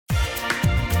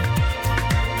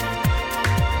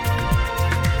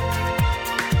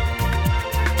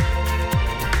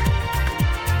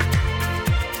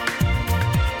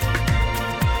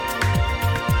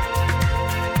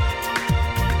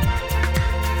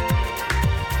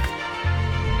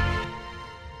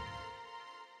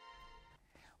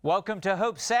Welcome to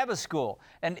Hope Sabbath School,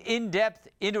 an in-depth,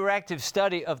 interactive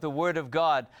study of the Word of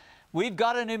God. We've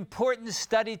got an important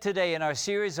study today in our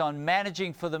series on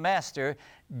managing for the Master,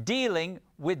 dealing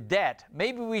with debt.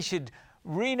 Maybe we should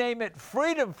rename it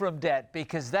Freedom from Debt,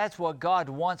 because that's what God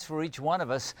wants for each one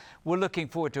of us. We're looking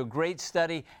forward to a great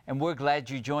study, and we're glad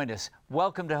you joined us.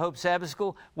 Welcome to Hope Sabbath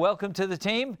School. Welcome to the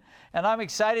team. And I'm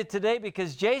excited today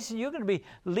because, Jason, you're going to be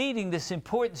leading this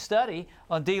important study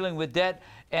on dealing with debt.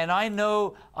 And I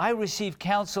know I received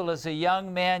counsel as a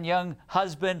young man, young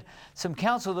husband, some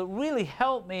counsel that really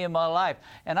helped me in my life.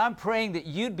 And I'm praying that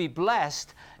you'd be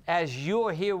blessed as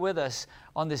you're here with us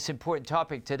on this important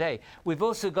topic today. We've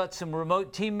also got some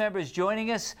remote team members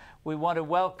joining us. We want to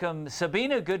welcome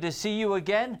Sabina. Good to see you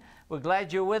again. We're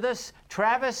glad you're with us.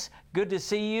 Travis, good to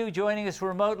see you joining us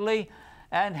remotely.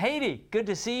 And Haiti, good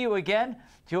to see you again,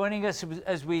 joining us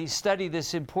as we study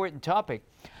this important topic.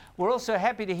 We're also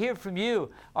happy to hear from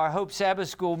you, our Hope Sabbath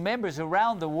School members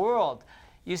around the world.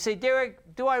 You say, Derek,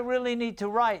 do I really need to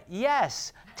write?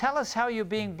 Yes. Tell us how you're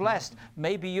being blessed.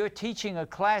 Maybe you're teaching a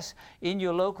class in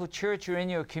your local church or in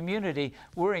your community.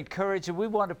 We're encouraged, and we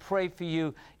want to pray for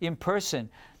you in person.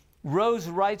 Rose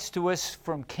writes to us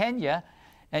from Kenya,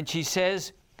 and she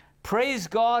says, praise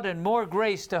God and more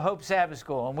grace to Hope Sabbath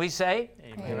School. And we say,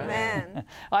 Amen.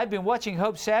 I've been watching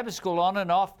Hope Sabbath School on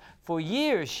and off for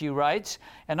years, she writes,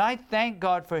 and I thank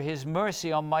God for His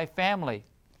mercy on my family.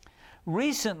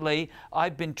 Recently,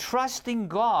 I've been trusting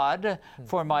God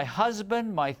for my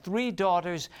husband, my 3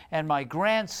 daughters, and my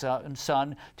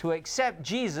grandson to accept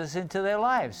Jesus into their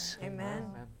lives. Amen.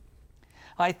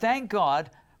 I thank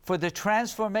God for the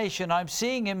transformation I'm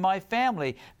seeing in my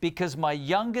family because my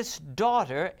youngest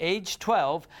daughter, age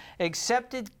 12,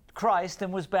 accepted Christ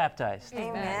and was baptized.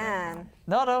 Amen.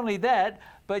 Not only that,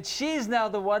 but she's now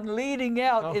the one leading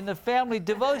out in the family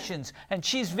devotions, and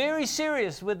she's very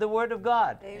serious with the Word of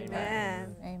God.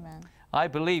 Amen. Amen. I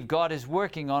believe God is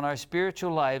working on our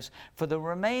spiritual lives for the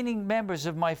remaining members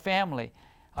of my family.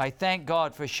 I thank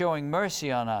God for showing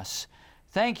mercy on us.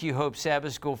 Thank you, Hope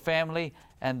Sabbath School family,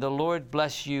 and the Lord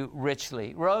bless you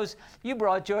richly. Rose, you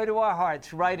brought joy to our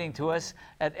hearts writing to us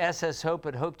at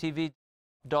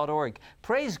sshope@hopetv.org.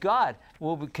 Praise God.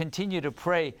 We'll continue to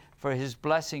pray for His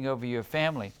blessing over your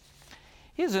family.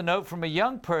 Here's a note from a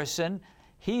young person.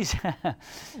 He's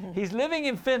living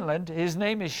in Finland. His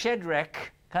name is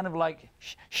Shadrach, kind of like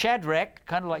Shadrach.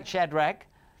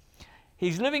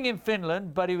 He's living in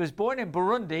Finland, but he was born in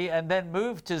Burundi and then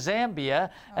moved to Zambia,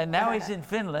 and now he's in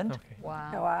Finland. Okay.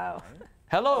 Wow. Wow.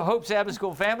 Hello, Hope Sabbath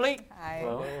School family. Hi.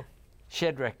 Hello.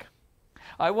 Shadrach.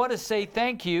 I want to say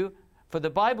thank you for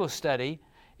the Bible study.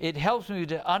 It helps me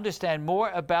to understand more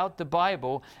about the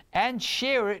Bible and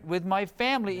share it with my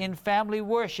family in family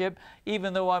worship,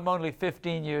 even though I'm only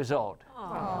 15 years old.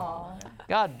 Aww.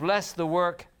 God bless the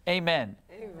work. Amen.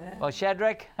 Amen. Well,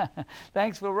 Shadrach,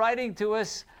 thanks for writing to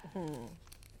us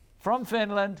from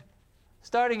Finland,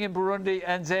 starting in Burundi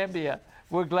and Zambia.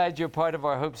 We're glad you're part of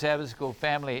our Hope Sabbath School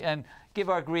family, and give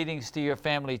our greetings to your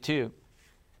family too.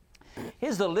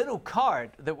 Here's the little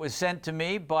card that was sent to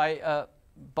me by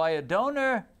a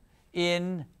donor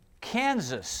in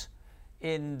Kansas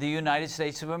in the United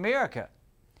States of America.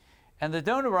 And the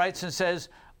donor writes and says,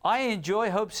 I enjoy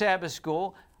Hope Sabbath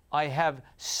School. I have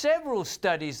several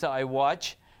studies that I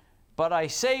watch, but I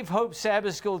save Hope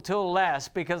Sabbath School till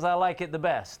last because I like it the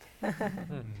best.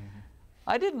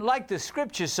 I didn't like the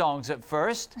scripture songs at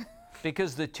first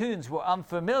because the tunes were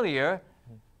unfamiliar,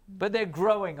 but they're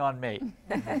growing on me.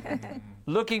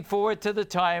 Looking forward to the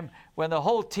time when the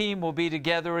whole team will be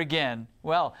together again.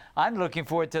 Well, I'm looking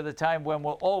forward to the time when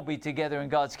we'll all be together in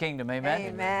God's kingdom. Amen?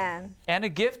 Amen. And a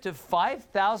gift of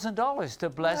 $5,000 to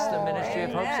bless the ministry of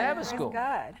Hope Sabbath Praise School.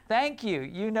 God. Thank you.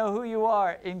 You know who you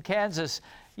are in Kansas.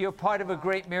 You're part of a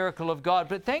great miracle of God.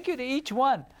 But thank you to each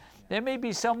one. There may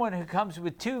be someone who comes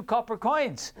with 2 copper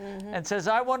coins and says,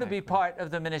 I want to be part of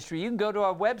the ministry. You can go to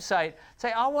our website,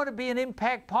 say, I want to be an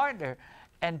impact partner,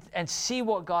 and see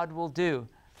what God will do.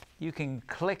 You can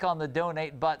click on the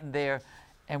donate button there,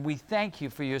 and we thank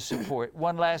you for your support.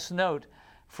 One last note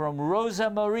from Rosa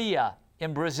Maria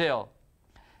in Brazil.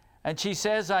 And she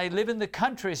says, I live in the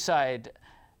countryside,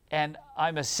 and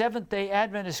I'm a Seventh-day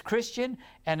Adventist Christian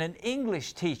and an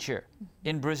English teacher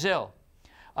in Brazil.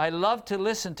 I love to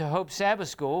listen to Hope Sabbath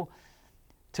School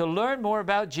to learn more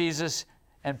about Jesus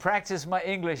and practice my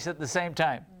English at the same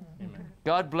time. Amen.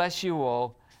 God bless you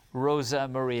all, Rosa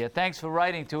Maria. Thanks for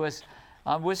writing to us.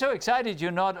 We're so excited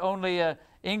you're not only an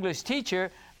English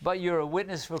teacher, but you're a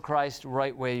witness for Christ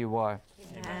right where you are.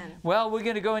 Amen. Well, we're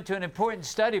going to go into an important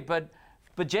study, but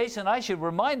Jason, I should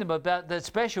remind them about that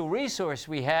special resource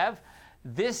we have.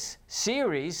 This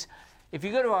series If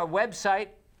you go to our website,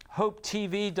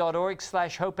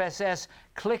 hopetv.org/hopess,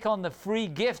 click on the free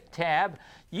gift tab,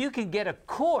 you can get a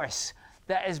course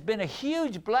that has been a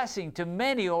huge blessing to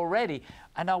many already.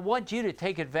 And I want you to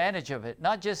take advantage of it,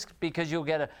 not just because you'll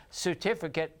get a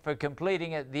certificate for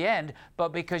completing at the end, but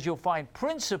because you'll find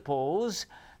principles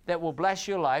that will bless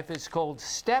your life. It's called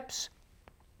Steps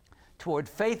Toward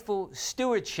Faithful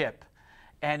Stewardship.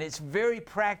 And it's very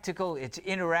practical, it's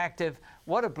interactive.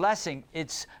 What a blessing.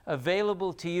 It's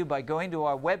available to you by going to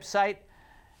our website,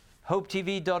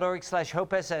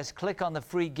 hopetv.org/hopess, click on the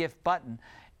free gift button,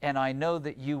 and I know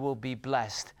that you will be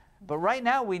blessed. But right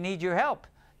now we need your help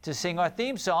to sing our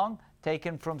theme song,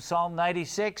 taken from Psalm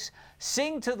 96,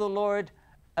 Sing to the Lord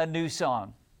a New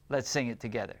Song. Let's sing it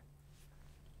together.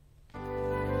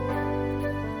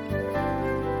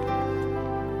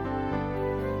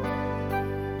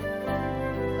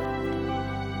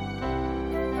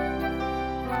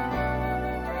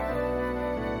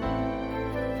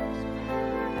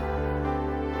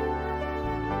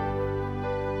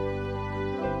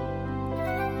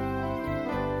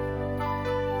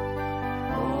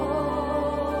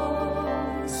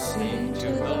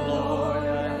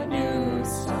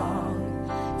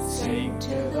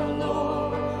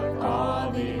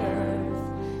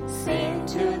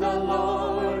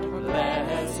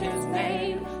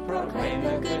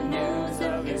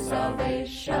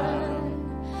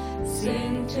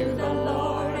 Sing to the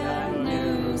Lord a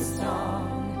new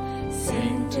song.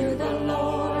 Sing to the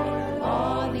Lord,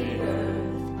 all the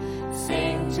earth.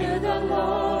 Sing to the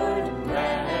Lord,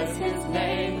 bless his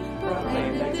name.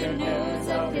 Proclaim the good news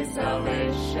of his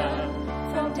salvation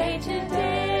from day to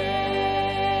day.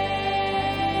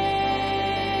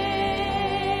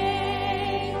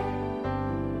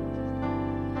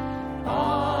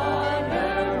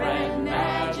 Honor and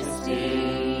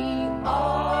majesty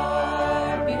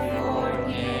are before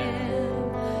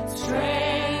him.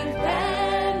 Strength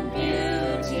and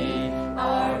beauty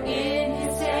are in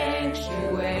his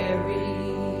sanctuary.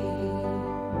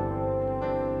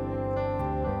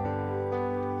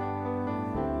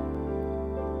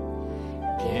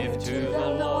 Give to the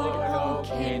Lord, O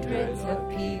kindreds of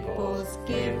peoples.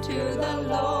 Give to the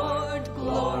Lord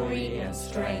glory and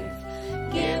strength.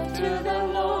 Give to the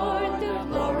Lord the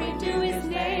glory due his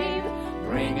name.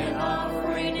 Bring an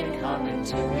offering and come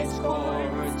into his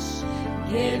courts.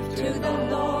 Give to the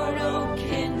Lord, O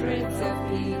kindreds of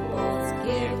peoples.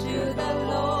 Give to the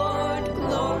Lord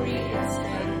glory and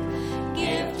strength.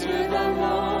 Give to the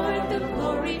Lord the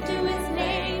glory due his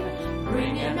name.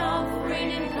 Bring an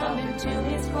offering and come into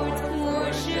his courts.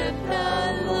 Worship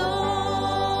the Lord.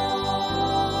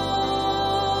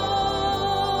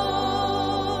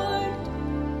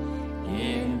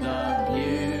 In the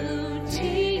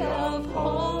beauty of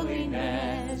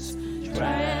holiness,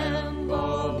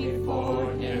 tremble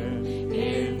before him.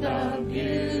 In the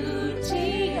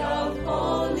beauty of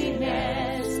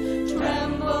holiness,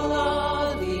 tremble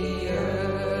all the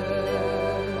earth.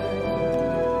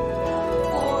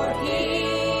 For he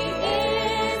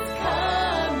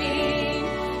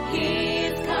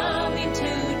is coming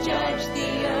to judge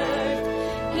the earth.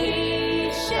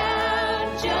 He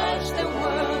shall judge the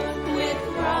world with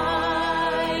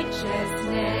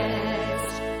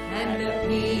righteousness, and the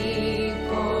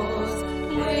peoples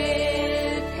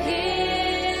with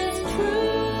his truth.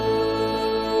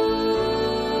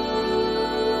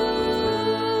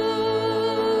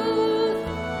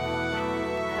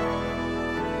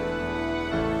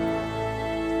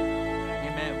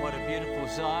 Amen. What a beautiful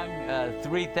song.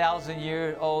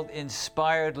 3,000-year-old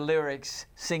inspired lyrics.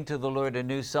 Sing to the Lord a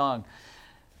new song.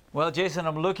 Well, Jason,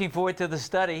 I'm looking forward to the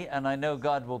study, and I know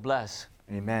God will bless.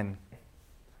 Amen.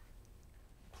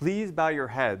 Please bow your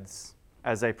heads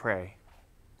as I pray.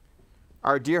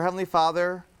 Our dear Heavenly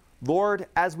Father, Lord,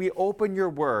 as we open your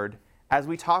word, as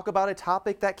we talk about a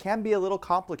topic that can be a little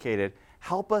complicated,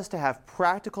 help us to have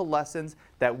practical lessons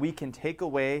that we can take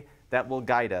away that will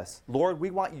guide us. Lord,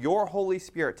 we want your Holy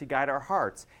Spirit to guide our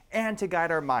hearts and to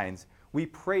guide our minds. We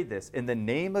pray this in the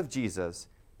name of Jesus.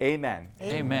 Amen.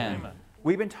 Amen.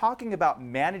 We've been talking about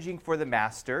managing for the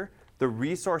Master, the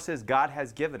resources God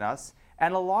has given us,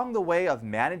 and along the way of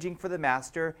managing for the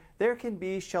Master, there can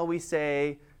be, shall we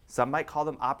say, some might call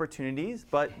them opportunities,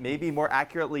 but maybe more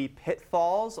accurately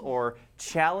pitfalls or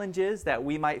challenges that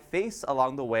we might face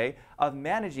along the way of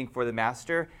managing for the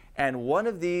Master. And one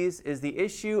of these is the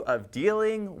issue of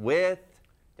dealing with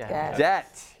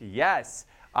debt. Yes.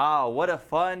 Ah, what a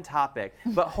fun topic.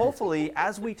 But hopefully,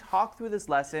 as we talk through this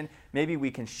lesson, maybe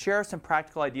we can share some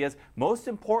practical ideas. Most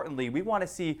importantly, we want to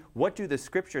see, what do the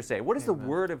scriptures say? What does the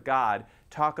Word of God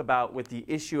talk about with the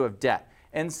issue of debt?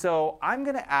 And so I'm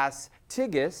going to ask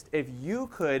Tigist if you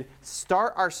could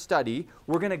start our study.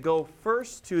 We're going to go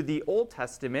first to the Old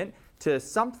Testament, to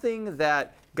something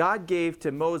that God gave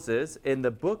to Moses in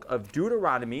the book of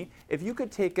Deuteronomy. If you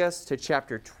could take us to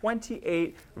chapter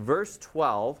 28, verse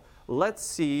 12, let's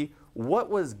see what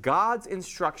was God's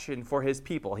instruction for his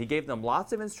people. He gave them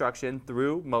lots of instruction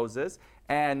through Moses,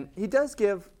 and he does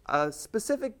give a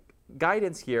specific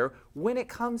guidance here when it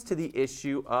comes to the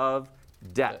issue of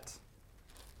debt.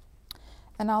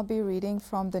 And I'll be reading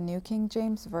from the New King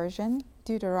James Version.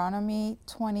 Deuteronomy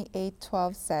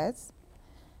 28:12 says,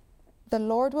 "The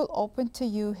Lord will open to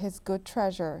you his good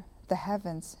treasure, the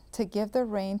heavens, to give the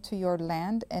rain to your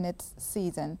land in its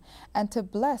season, and to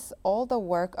bless all the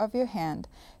work of your hand.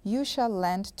 You shall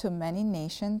lend to many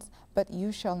nations, but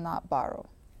you shall not borrow."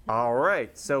 All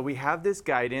right, so we have this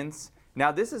guidance. Now,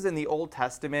 this is in the Old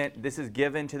Testament. This is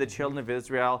given to the children of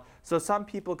Israel. So some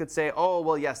people could say, oh,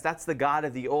 well, yes, that's the God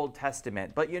of the Old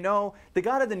Testament. But you know, the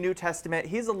God of the New Testament,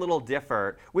 he's a little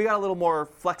different. We got a little more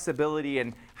flexibility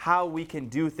in how we can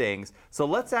do things. So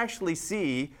let's actually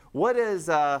see what does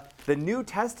the New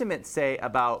Testament say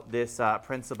about this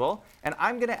principle. And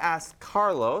I'm going to ask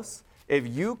Carlos if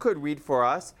you could read for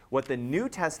us what the New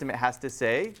Testament has to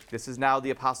say. This is now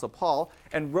the Apostle Paul,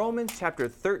 and Romans chapter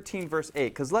 13, verse 8.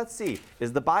 Because let's see,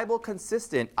 is the Bible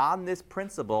consistent on this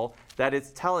principle that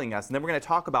it's telling us? And then we're going to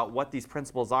talk about what these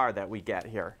principles are that we get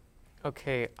here.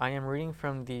 Okay, I am reading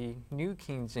from the New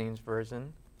King James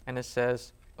Version, and it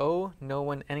says, "Owe no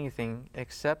one anything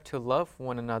except to love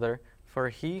one another, for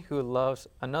he who loves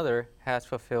another has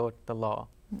fulfilled the law."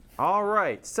 All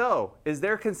right, so is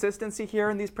there consistency here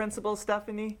in these principles,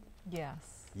 Stephanie?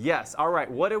 Yes. Yes, all right.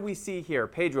 What do we see here?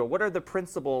 Pedro, what are the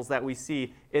principles that we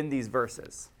see in these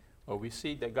verses? Well, we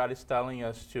see that God is telling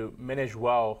us to manage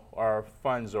well our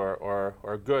funds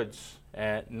or goods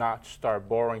and not start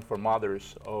borrowing from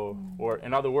others. Or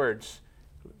in other words,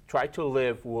 try to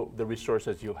live with the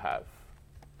resources you have.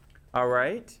 All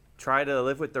right, try to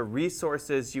live with the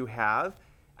resources you have.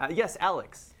 Yes,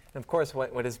 Alex. And of course,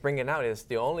 what it's bringing out is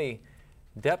the only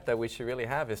depth that we should really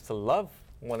have is to love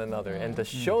one another and to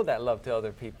show that love to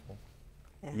other people.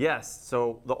 Yes,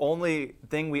 so the only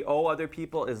thing we owe other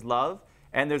people is love.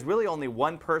 And there's really only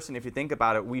one person, if you think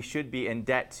about it, we should be in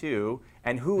debt to.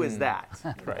 And who is that?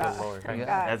 Right, Lord.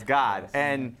 That's God.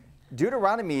 And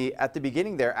Deuteronomy at the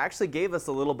beginning there actually gave us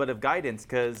a little bit of guidance,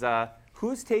 because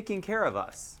who's taking care of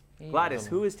us? Gladys,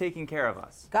 who is taking care of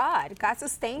us? God. God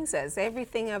sustains us.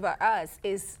 Everything about us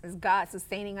is God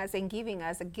sustaining us and giving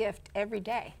us a gift every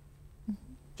day.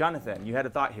 Jonathan, you had a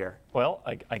thought here. Well,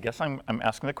 I guess I'm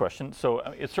asking the question. So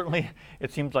it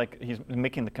seems like he's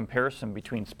making the comparison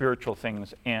between spiritual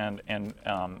things and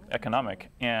economic,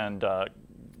 and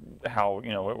how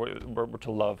we're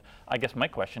to love. I guess my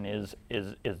question is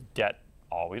debt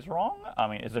always wrong? I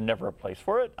mean, is there never a place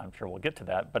for it? I'm sure we'll get to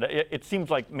that. But it seems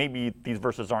like maybe these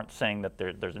verses aren't saying that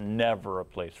there's never a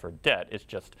place for debt. It's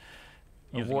just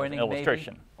using an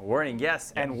illustration. A warning,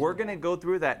 yes. And we're going to go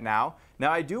through that now.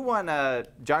 Now, I do want to,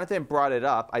 Jonathan brought it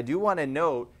up, I do want to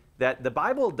note that the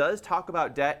Bible does talk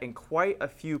about debt in quite a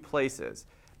few places.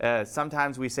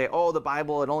 Sometimes we say, oh, the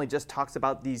Bible, it only just talks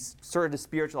about these sort of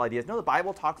spiritual ideas. No, the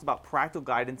Bible talks about practical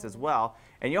guidance as well.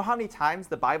 And you know how many times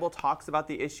the Bible talks about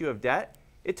the issue of debt?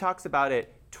 It talks about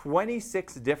it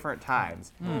 26 different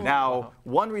times. Now,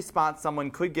 one response someone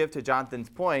could give to Jonathan's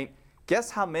point, guess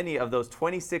how many of those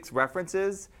 26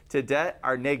 references to debt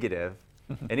are negative?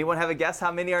 Anyone have a guess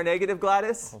how many are negative,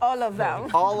 Gladys? All of them.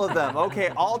 All of them. Okay,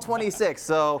 all 26.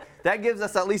 So that gives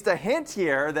us at least a hint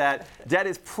here that debt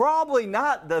is probably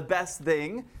not the best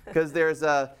thing, because there's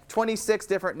 26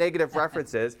 different negative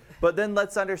references. But then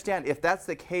let's understand, if that's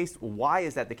the case, why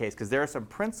is that the case? Because there are some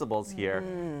principles here.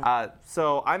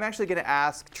 So I'm actually going to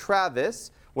ask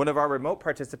Travis, one of our remote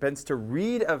participants, to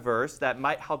read a verse that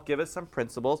might help give us some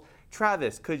principles.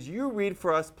 Travis, could you read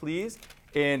for us, please,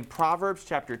 in Proverbs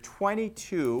chapter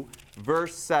 22,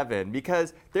 verse 7?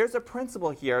 Because there's a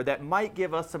principle here that might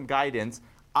give us some guidance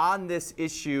on this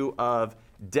issue of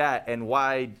debt and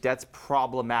why debt's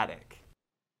problematic.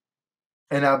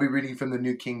 And I'll be reading from the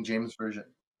New King James Version.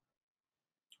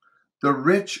 The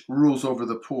rich rules over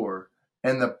the poor,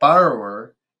 and the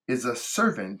borrower is a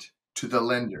servant to the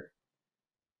lender.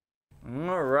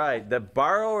 All right, the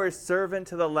borrower is servant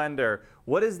to the lender.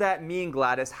 What does that mean,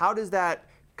 Gladys? How does that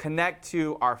connect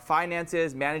to our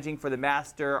finances, managing for the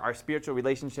master, our spiritual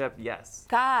relationship? Yes.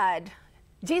 God,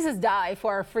 Jesus died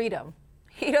for our freedom.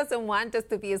 He doesn't want us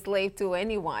to be a slave to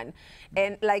anyone.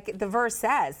 And like the verse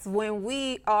says, when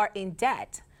we are in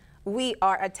debt, we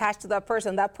are attached to that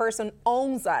person. That person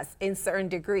owns us in certain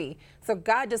degree. So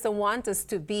God doesn't want us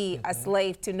to be a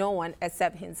slave to no one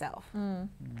except himself.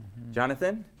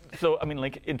 Jonathan? So, I mean,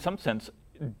 like in some sense,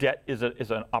 debt is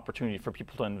an opportunity for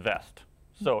people to invest.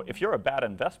 So if you're a bad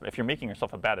investment, if you're making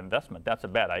yourself a bad investment, that's a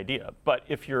bad idea. But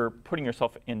if you're putting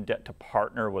yourself in debt to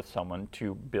partner with someone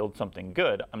to build something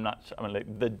good,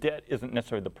 the debt isn't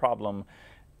necessarily the problem.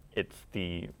 It's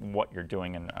what you're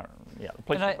doing and the place And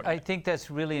you're putting I it. think that's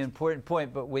really an important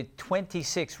point, but with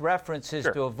 26 references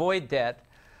Sure. to avoid debt,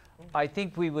 I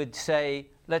think we would say,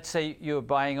 let's say you're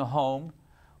buying a home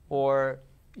or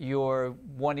you're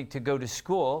wanting to go to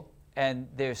school and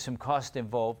there's some cost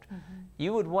involved,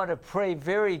 you would want to pray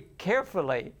very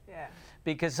carefully. Yeah.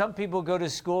 Because some people go to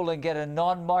school and get a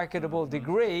non-marketable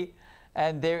degree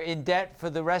and they're in debt for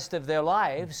the rest of their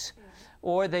lives,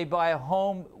 or they buy a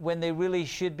home when they really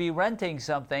should be renting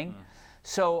something.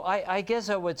 So I guess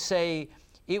I would say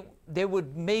there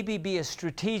would maybe be a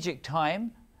strategic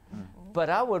time, but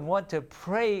I would want to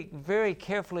pray very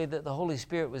carefully that the Holy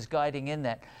Spirit was guiding in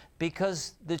that,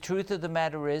 because the truth of the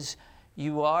matter is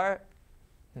you are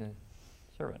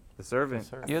Servant. The servant.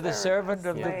 you're the servant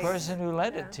of the slave. person who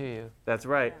lent it to you. That's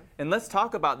right. And let's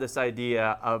talk about this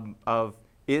idea of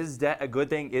is debt a good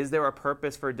thing? Is there a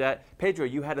purpose for debt? Pedro,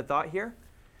 you had a thought here?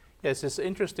 Yes, it's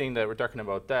interesting that we're talking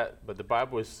about that, but the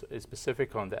Bible is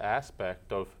specific on the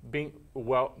aspect of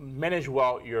manage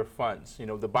well your funds. You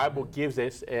know, the Bible gives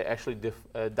us actually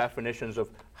definitions of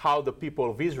how the people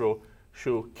of Israel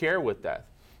should care with that.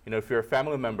 You know, if you're a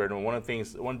family member, and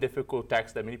one difficult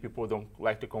text that many people don't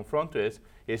like to confront is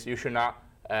you should not,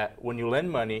 when you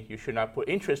lend money, you should not put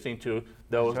interest into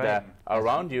those that are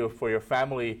around you for your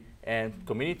family and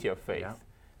community of faith. Yeah.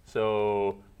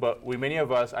 So, but many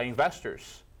of us are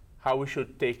investors. How we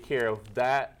should take care of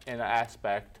that in an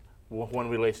aspect when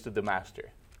relates to the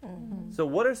master. So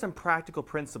what are some practical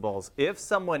principles? If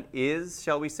someone is,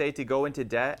 shall we say, to go into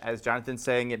debt, as Jonathan's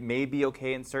saying, it may be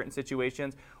okay in certain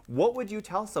situations, what would you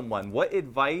tell someone? What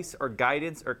advice or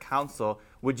guidance or counsel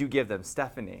would you give them?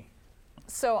 Stephanie?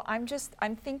 So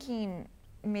I'm thinking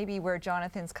maybe where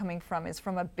Jonathan's coming from is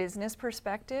from a business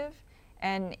perspective.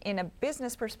 And in a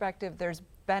business perspective, there's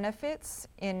benefits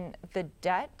in the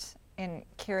debt, in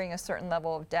carrying a certain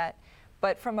level of debt.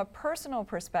 But from a personal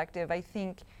perspective, I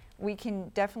think we can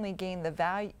definitely gain the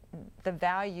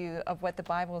value of what the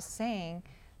Bible is saying,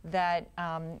 that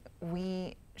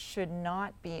we should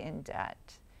not be in debt.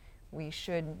 We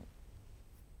should.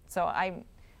 So I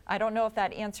don't know if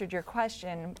that answered your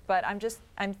question, but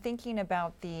I'm thinking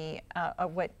about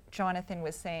of what Jonathan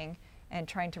was saying and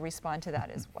trying to respond to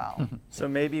that as well. So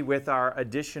maybe with our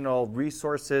additional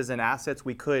resources and assets,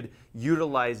 we could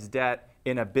utilize debt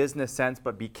in a business sense,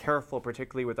 but be careful,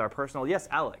 particularly with our personal. Yes,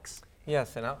 Alex?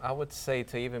 Yes, and I would say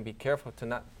to even be careful to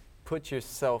not put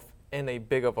yourself in a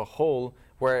big of a hole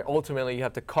where ultimately you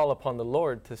have to call upon the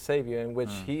Lord to save you, in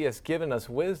which He has given us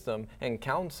wisdom and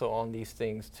counsel on these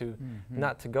things to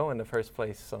not to go in the first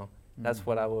place. So that's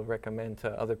what I would recommend to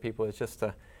other people, is just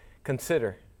to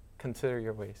consider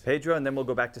your ways. Pedro, and then we'll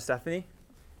go back to Stephanie.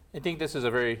 I think this is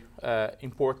a very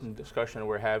important discussion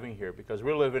we're having here, because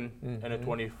we're living in the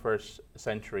 21st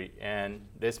century, and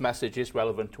this message is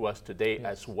relevant to us today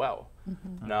as well.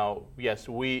 Now, yes,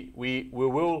 we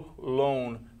will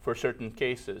loan for certain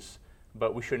cases,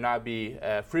 but we should not be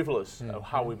frivolous of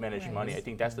how we manage money. I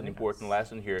think that's an important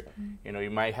lesson here. You know,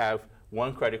 you might have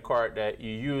one credit card that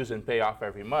you use and pay off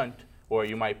every month, or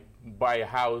you might buy a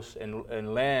house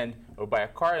and land, or buy a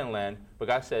car and land, but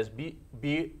God says be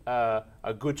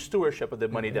a good stewardship of the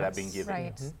money that I've been given.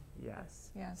 Right. Yes.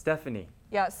 Yeah. Stephanie?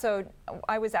 Yeah, so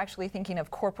I was actually thinking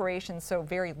of corporations, so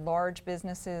very large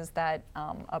businesses that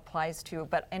applies to,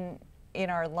 but in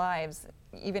our lives,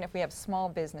 even if we have small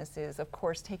businesses, of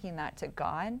course, taking that to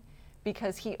God,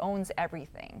 because He owns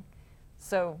everything.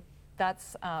 So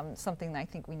that's something that I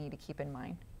think we need to keep in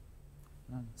mind.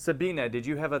 Sabina, did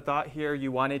you have a thought here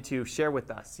you wanted to share with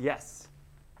us? Yes.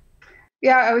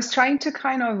 Yeah, I was trying to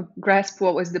kind of grasp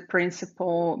what was the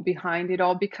principle behind it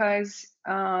all, because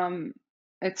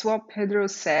it's what Pedro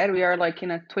said. We are like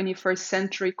in a 21st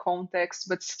century context,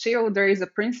 but still there is a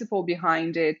principle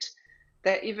behind it,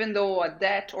 that even though a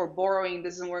debt or borrowing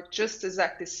doesn't work just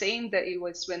exactly the same that it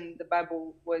was when the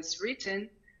Bible was written,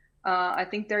 I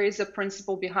think there is a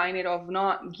principle behind it of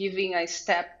not giving a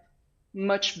step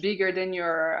much bigger than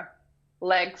your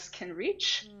legs can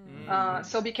reach.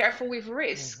 So be careful with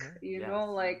risk. You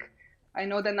know, like I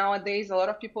know that nowadays a lot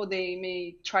of people, they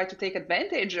may try to take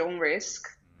advantage on risk,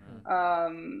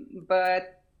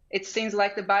 but it seems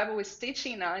like the Bible is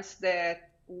teaching us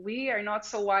that we are not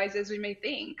so wise as we may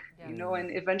think, you know,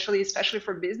 and eventually, especially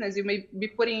for business, you may be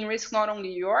putting in risk not only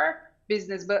your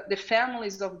business, but the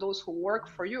families of those who work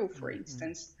for you, for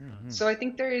instance. So I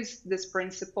think there is this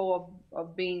principle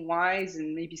of being wise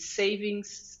and maybe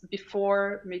savings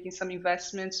before making some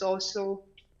investments also.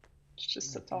 It's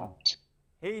just a thought.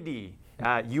 Haiti,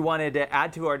 you wanted to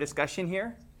add to our discussion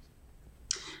here?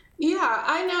 Yeah,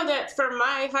 I know that for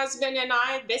my husband and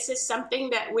I, this is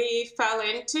something that we fell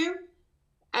into.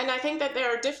 And I think that there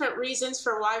are different reasons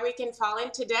for why we can fall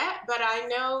into debt. But I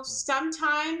know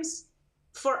sometimes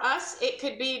for us, it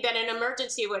could be that an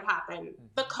emergency would happen.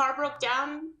 The car broke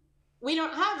down. We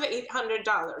don't have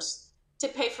 $800 to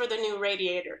pay for the new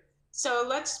radiator. So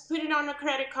let's put it on a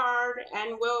credit card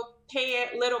and we'll pay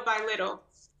it little by little.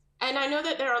 And I know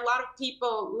that there are a lot of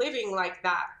people living like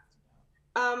that.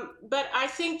 But I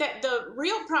think that the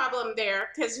real problem there,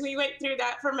 because we went through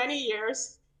that for many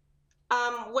years,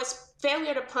 was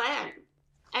failure to plan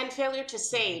and failure to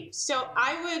save. So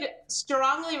I would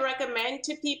strongly recommend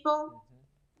to people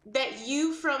that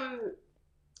you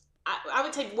I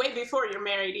would say way before you're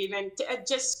married even, to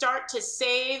just start to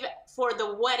save for the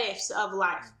what ifs of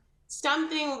life.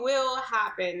 Something will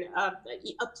happen,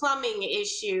 a plumbing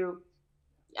issue,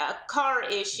 a car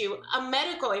issue, a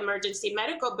medical emergency.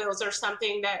 Medical bills are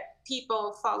something that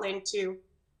people fall into.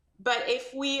 But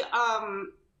if we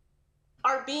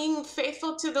are being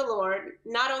faithful to the Lord,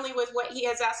 not only with what he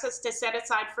has asked us to set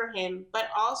aside for him, but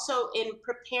also in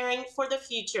preparing for the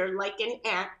future, like an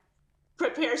ant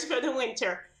prepares for the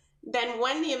winter, then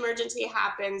when the emergency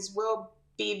happens, we'll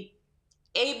be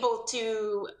able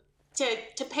to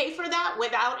pay for that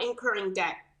without incurring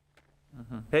debt.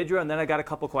 Pedro, and then I got a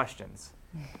couple questions.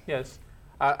 Yes,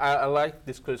 I like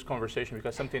this conversation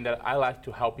because something that I like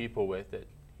to help people with it.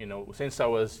 You know, since I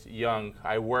was young,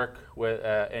 I work with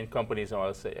in companies. I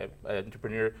was an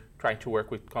entrepreneur trying to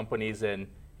work with companies in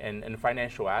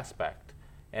financial aspect,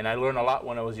 and I learned a lot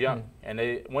when I was young.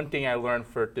 And one thing I learned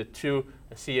for the two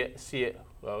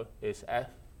CFO,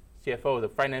 the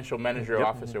financial manager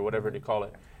officer, whatever they call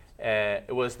it,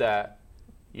 it was that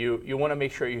you want to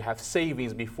make sure you have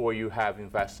savings before you have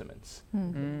investments.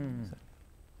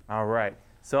 All right.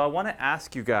 So I want to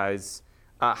ask you guys,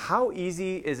 how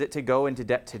easy is it to go into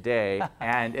debt today?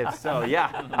 And if so,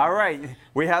 yeah. All right.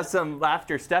 We have some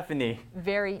laughter. Stephanie.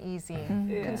 Very easy.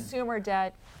 Consumer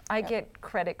debt, I get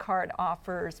credit card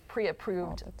offers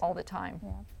pre-approved all the time.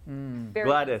 Very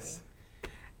Gladys.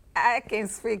 easy. I can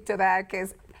speak to that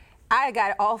because I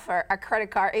got offered a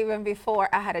credit card even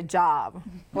before I had a job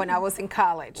when I was in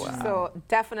college. So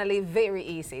definitely very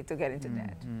easy to get into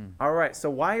debt. All right. So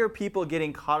why are people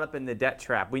getting caught up in the debt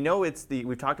trap? We know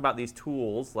we've talked about these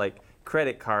tools like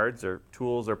credit cards or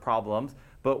tools or problems,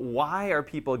 but why are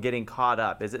people getting caught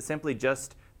up? Is it simply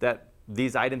just that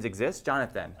these items exist?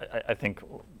 Jonathan? I think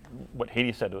what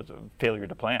Haiti said was a failure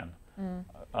to plan.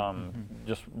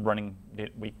 Just running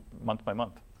week, month by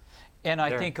month. And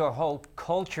I think our whole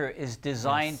culture is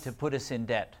designed to put us in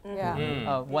debt.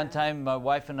 One time, my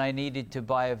wife and I needed to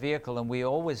buy a vehicle, and we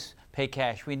always pay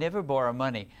cash. We never borrow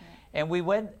money. And we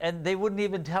went, and they wouldn't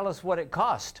even tell us what it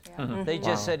cost. They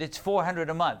just said, it's $400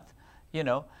 a month, you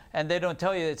know, and they don't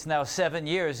tell you it's now 7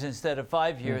 years instead of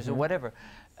 5 years or whatever.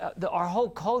 Our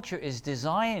whole culture is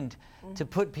designed to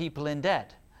put people in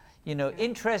debt, you know,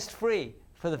 interest-free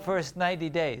for the first 90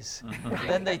 days.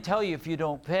 Then they tell you if you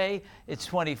don't pay, it's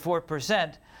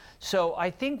 24%. So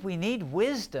I think we need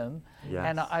wisdom,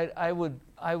 and I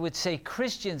would say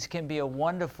Christians can be a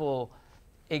wonderful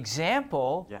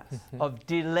example of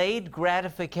delayed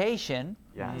gratification,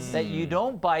 that you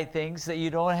don't buy things that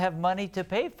you don't have money to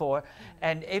pay for.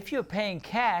 And if you're paying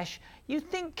cash, you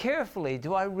think carefully,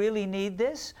 do I really need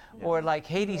this? Or like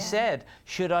Haiti said,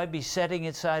 should I be setting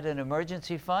aside an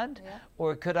emergency fund?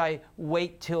 Or could I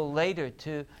wait till later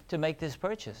to make this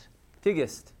purchase?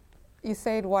 Tigist. You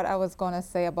said what I was going to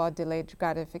say about delayed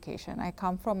gratification. I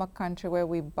come from a country where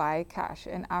we buy cash.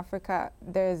 In Africa,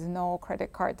 there is no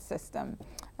credit card system.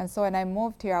 And so when I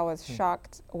moved here, I was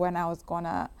shocked when I was going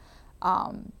to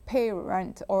pay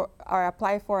rent or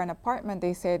apply for an apartment.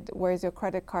 They said, where's your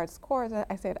credit card score?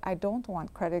 I said, I don't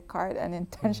want credit card, and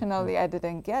intentionally I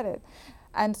didn't get it.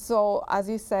 And so, as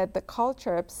you said, the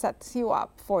culture sets you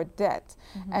up for debt.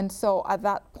 And so at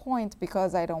that point,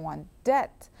 because I don't want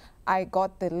debt, I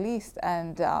got the lease,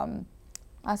 and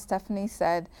as Stephanie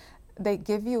said, they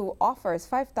give you offers,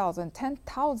 $5,000,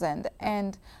 $10,000,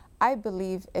 and I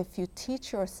believe if you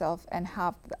teach yourself and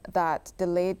have that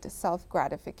delayed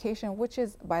self-gratification, which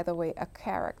is, by the way, a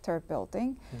character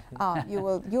building,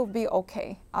 you'll be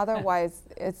okay. Otherwise,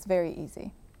 it's very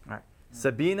easy. All right.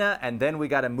 Sabina, and then we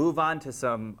got to move on to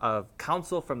some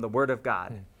counsel from the Word of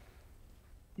God.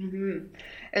 And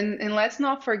let's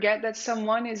not forget that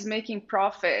someone is making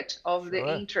profit of the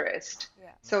interest.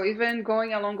 So even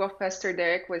going along what Pastor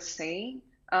Derek was saying,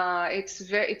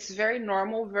 it's very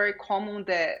normal, very common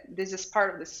that this is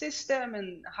part of the system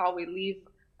and how we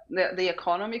live the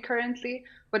economy currently.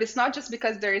 But it's not just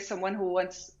because there is someone who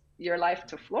wants your life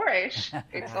to flourish.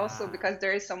 It's also because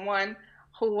there is someone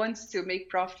who wants to make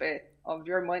profit of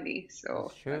your money.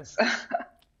 So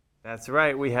That's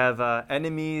right. We have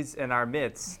enemies in our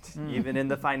midst, even in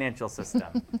the financial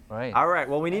system. Right. All right.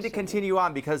 Well, we need to continue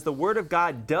on because the Word of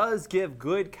God does give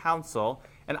good counsel.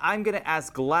 And I'm going to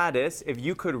ask Gladys if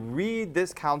you could read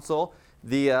this counsel.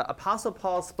 The Apostle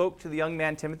Paul spoke to the young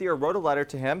man Timothy, or wrote a letter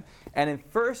to him. And in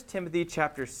 1 Timothy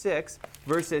chapter 6,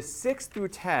 verses 6 through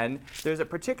 10, there's a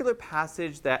particular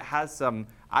passage that has some,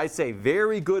 I say,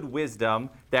 very good wisdom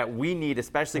that we need,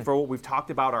 especially for what we've talked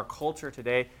about our culture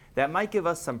today, that might give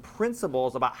us some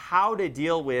principles about how to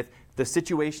deal with the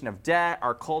situation of debt,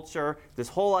 our culture, this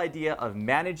whole idea of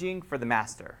managing for the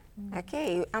master.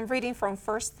 Okay, I'm reading from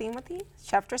 1 Timothy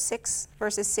chapter 6,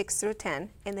 verses 6 through 10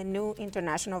 in the New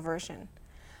International Version.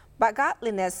 But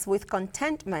godliness with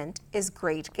contentment is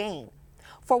great gain.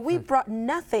 For we brought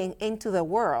nothing into the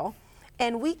world,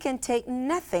 and we can take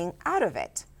nothing out of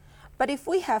it. But if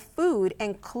we have food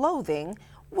and clothing,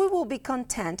 we will be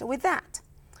content with that.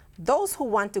 Those who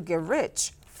want to get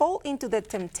rich fall into the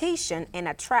temptation and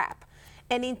a trap,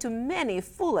 and into many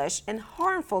foolish and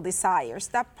harmful desires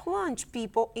that plunge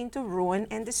people into ruin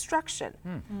and destruction.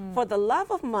 For the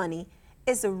love of money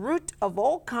is the root of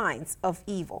all kinds of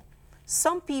evil.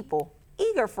 Some people,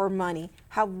 eager for money,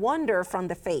 have wandered from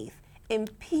the faith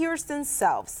and pierced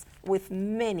themselves with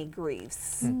many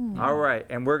griefs. All right,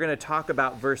 and we're going to talk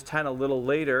about verse 10 a little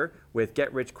later with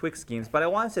get-rich-quick schemes, but I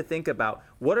want us to think about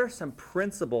what are some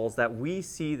principles that we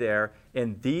see there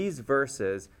in these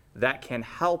verses that can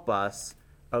help us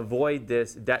avoid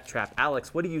this debt trap.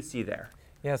 Alex, what do you see there?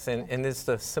 Yes, and it's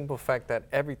the simple fact that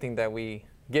everything that we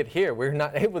get here, we're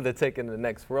not able to take into the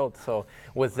next world. So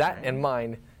with that in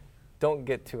mind, don't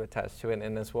get too attached to it,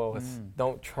 and as well as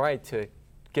don't try to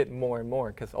get more and more,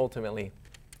 because ultimately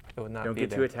it would not Don't be get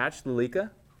there. too attached, Lalika?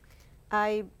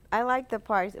 I like the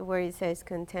part where it says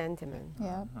contentment.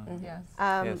 Yeah. Yes.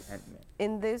 Yes.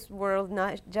 In this world,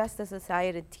 not just the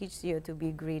society teaches you to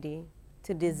be greedy,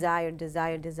 to desire.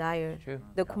 True.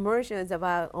 The commercial is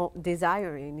about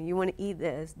desiring. You want to eat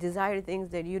this, desire things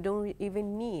that you don't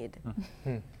even need.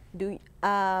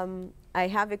 I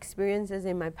have experiences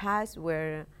in my past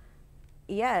where,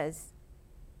 yes,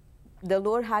 the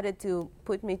Lord had to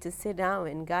put me to sit down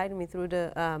and guide me through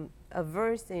a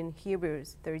verse in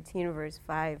Hebrews 13, verse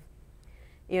 5.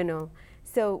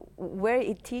 So where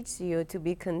it teaches you to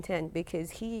be content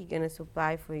because He's going to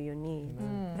supply for your needs.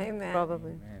 Amen.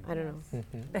 Probably. I don't know.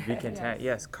 Be content.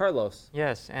 Yes. Carlos.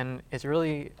 Yes, and it's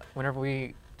really, whenever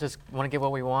we just want to get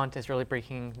what we want, it's really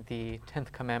breaking the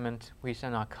 10th commandment, we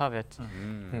shall not covet.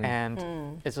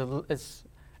 And there's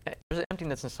an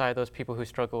emptiness inside those people who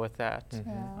struggle with that.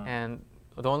 And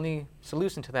the only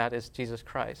solution to that is Jesus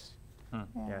Christ.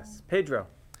 Yes. Pedro.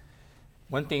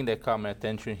 One thing that caught my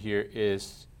attention here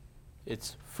is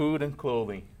it's food and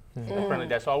clothing. Apparently,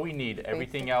 that's all we need.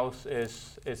 Everything else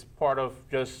is part of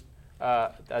just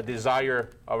a desire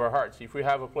of our hearts. If we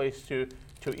have a place to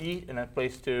eat and a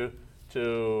place to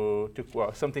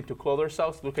something to clothe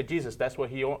ourselves, look at Jesus. That's what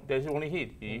he only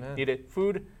needed. He needed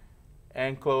food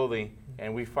and clothing,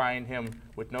 and we find him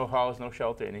with no house, no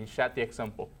shelter, and he set the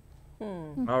example.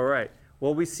 All right.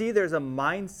 Well, we see there's a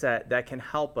mindset that can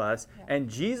help us, and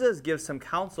Jesus gives some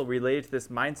counsel related to this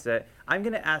mindset. I'm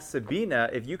going to ask Sabina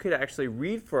if you could actually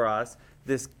read for us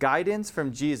this guidance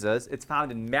from Jesus. It's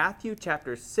found in Matthew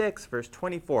chapter 6, verse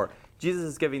 24. Jesus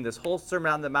is giving this whole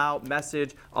Sermon on the Mount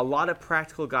message, a lot of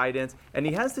practical guidance, and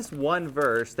he has this one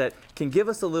verse that can give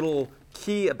us a little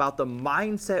key about the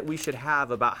mindset we should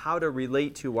have about how to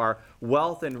relate to our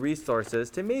wealth and resources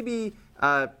to maybe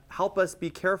help us be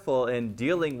careful in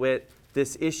dealing with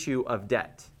this issue of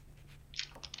debt.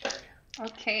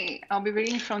 Okay, I'll be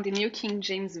reading from the New King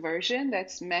James Version.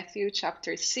 That's Matthew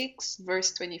chapter 6,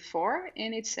 verse 24,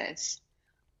 and it says,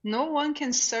 "No one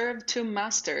can serve two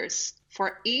masters,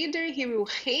 for either he will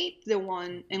hate the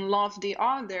one and love the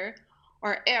other,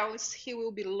 or else he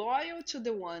will be loyal to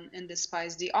the one and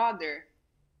despise the other.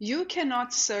 You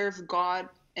cannot serve God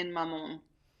and Mammon."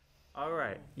 All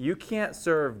right. You can't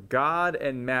serve God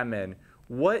and Mammon.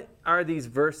 What are these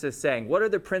verses saying? What are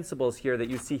the principles here that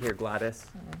you see here, Gladys?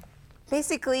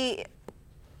 Basically,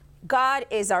 God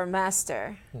is our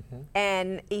master.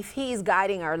 And if he is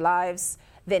guiding our lives,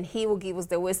 then he will give us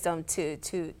the wisdom to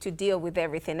deal with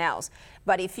everything else.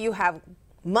 But if you have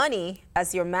money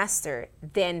as your master,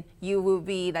 then you will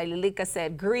be, like Lilika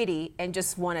said, greedy and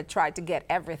just want to try to get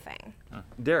everything.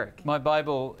 Derek. My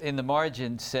Bible in the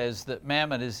margin says that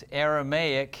mammon is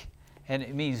Aramaic and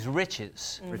it means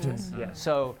riches. Riches, yes.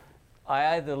 So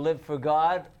I either live for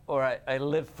God or I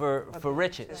live for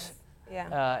riches.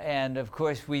 Yeah. And of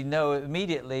course, we know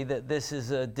immediately that this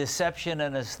is a deception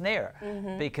and a snare,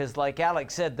 because, like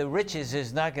Alex said, the riches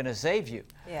is not going to save you.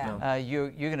 Yeah. You're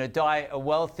going to die a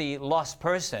wealthy, lost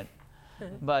person,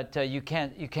 but you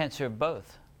can't serve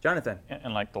both. Jonathan.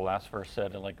 And like the last verse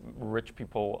said, like rich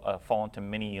people fall into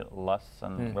many lusts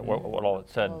and what all it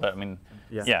said. But I mean,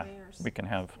 yeah, we can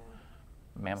have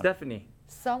mammon. Stephanie.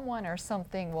 Someone or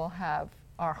something will have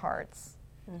our hearts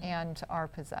and our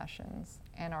possessions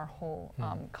and our whole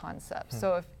concept.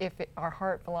 So if our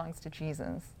heart belongs to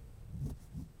Jesus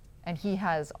and he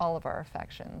has all of our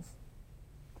affections,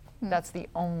 that's the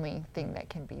only thing that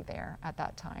can be there at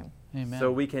that time. Amen.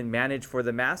 So we can manage for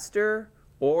the master,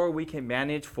 or we can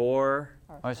manage for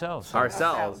ourselves.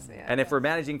 Yeah. And if we're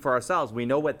managing for ourselves, we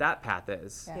know what that path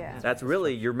is. Yeah. That's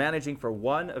really, you're managing for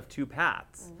one of two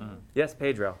paths. Yes,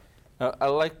 Pedro. I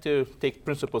like to take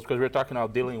principles because we're talking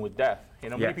about dealing with death.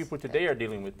 Many Yes. people today are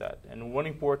dealing with that. And one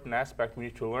important aspect we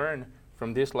need to learn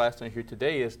from this lesson here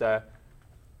today is that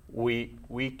we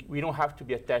don't have to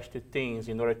be attached to things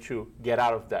in order to get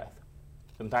out of death.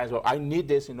 Sometimes, well, I need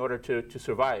this in order to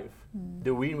survive.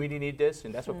 Do we really need this?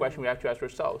 And that's a question we have to ask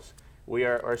ourselves. We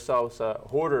are ourselves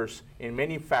hoarders in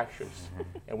many factions,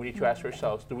 and we need to ask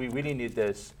ourselves, do we really need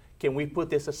this? Can we put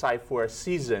this aside for a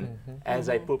season as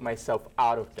I put myself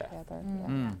out of death?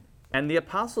 And the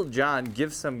Apostle John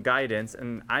gives some guidance,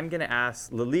 and I'm going to ask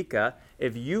Lilika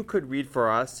if you could read for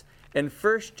us in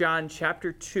 1 John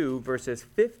chapter 2, verses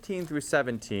 15 through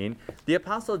 17. The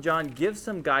Apostle John gives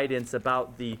some guidance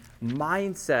about the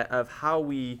mindset of how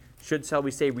we should, shall we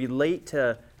say, relate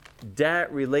to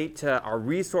debt, relate to our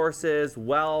resources,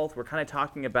 wealth. We're kind of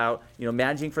talking about,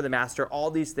 managing for the master,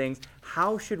 all these things.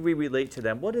 How should we relate to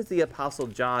them? What does the Apostle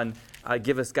John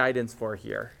give us guidance for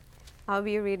here? I'll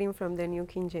be reading from the New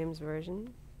King James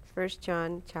Version, 1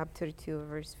 John chapter 2,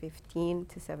 verse 15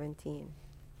 to 17.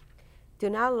 Do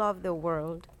not love the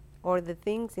world or the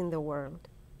things in the world.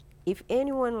 If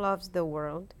anyone loves the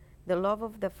world, the love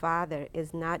of the Father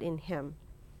is not in him.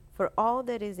 For all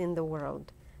that is in the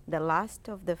world, the lust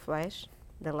of the flesh,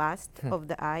 the lust of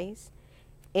the eyes,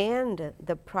 and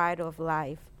the pride of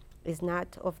life is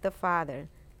not of the Father,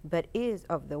 but is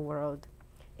of the world.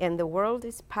 And the world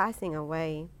is passing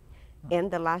away,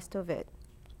 and the lust of it.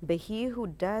 But he who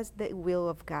does the will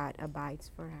of God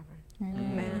abides forever.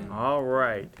 Amen. All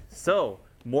right. So,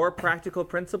 more practical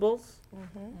principles.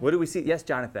 What do we see? Yes,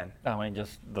 Jonathan. I mean,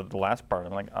 just the last part.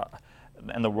 I'm like,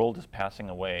 and the world is passing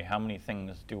away. How many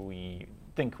things do we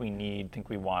think we need, think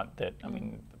we want that,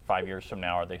 5 years from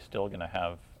now, are they still going to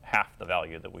have half the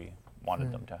value that we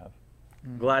wanted them to have?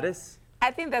 Gladys?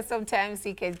 I think that sometimes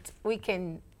we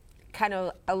can kind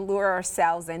of allure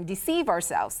ourselves and deceive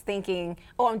ourselves thinking,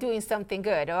 oh, I'm doing something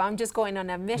good, or I'm just going on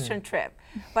a mission trip.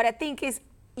 But I think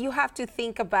you have to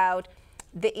think about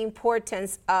the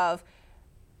importance of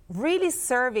really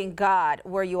serving God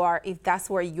where you are, if that's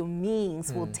where your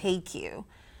means will take you,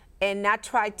 and not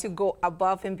try to go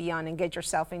above and beyond and get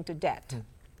yourself into debt.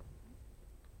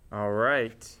 All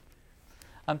right.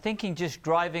 I'm thinking just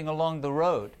driving along the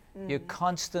road, you're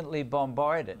constantly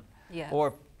bombarded. Yes.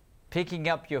 Or picking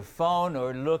up your phone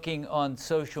or looking on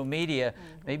social media.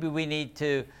 Maybe we need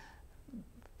to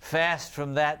fast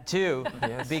from that too,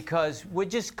 because we're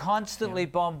just constantly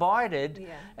bombarded,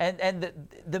 and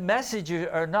the messages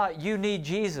are not, you need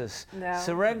Jesus. No.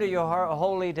 Surrender your heart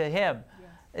wholly to him.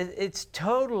 It's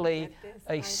totally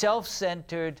a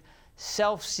self-centered,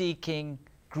 self-seeking,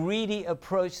 greedy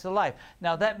approach to life.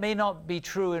 Now, that may not be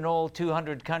true in all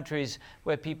 200 countries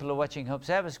where people are watching Hope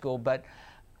Sabbath School, but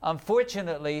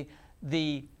unfortunately,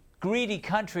 the greedy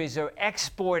countries are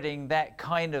exporting that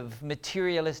kind of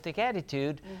materialistic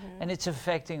attitude, and it's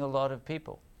affecting a lot of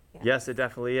people. Yes, it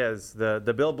definitely is.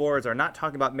 The billboards are not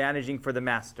talking about managing for the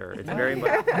master. It's very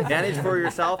much manage for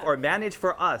yourself or manage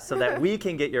for us so that we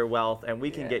can get your wealth and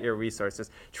we can get your resources.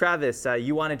 Travis,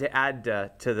 you wanted to add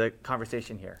to the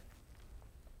conversation here.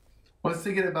 I was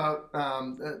thinking about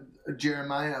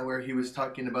Jeremiah, where he was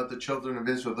talking about the children of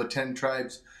Israel, the 10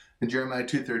 tribes in Jeremiah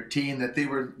 2:13, that they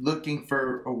were looking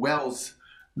for wells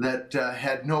that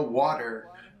had no water.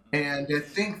 And I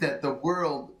think that the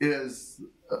world is,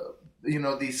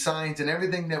 these signs and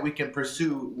everything that we can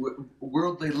pursue,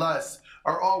 worldly lusts,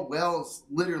 are all wells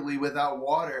literally without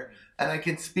water. And I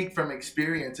can speak from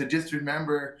experience. I just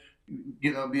remember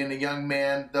being a young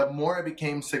man, the more I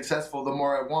became successful, the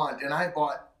more I want. And I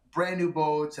bought brand new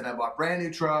boats, and I bought brand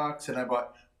new trucks, and I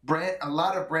bought a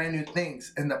lot of brand new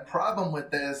things. And the problem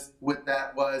with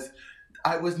that was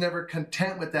I was never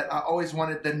content with that. I always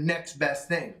wanted the next best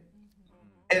thing.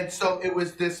 And so it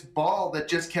was this ball that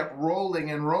just kept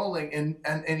rolling and rolling,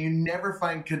 and you never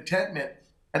find contentment.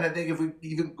 And I think if we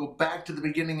even go back to the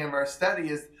beginning of our study,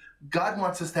 is God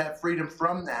wants us to have freedom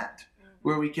from that,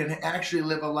 where we can actually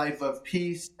live a life of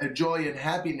peace, joy, and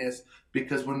happiness.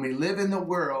 Because when we live in the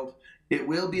world, it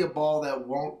will be a ball that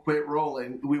won't quit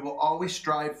rolling. We will always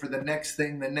strive for the next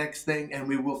thing, and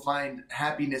we will find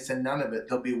happiness in none of it.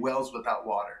 There'll be wells without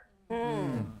water.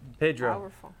 Pedro.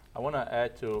 Powerful. I want to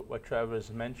add to what Travis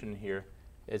mentioned here.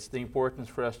 It's the importance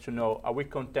for us to know, are we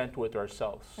content with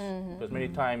ourselves? Because many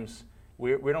times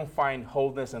we don't find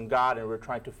wholeness in God, and we're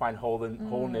trying to find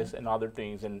wholeness in other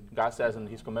things. And God says in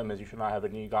His commandments, you should not have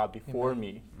any God before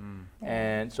me.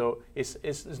 And so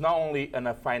it's not only in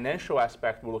a financial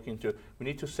aspect we're looking to, we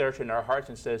need to search in our hearts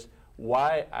and says,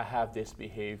 why I have this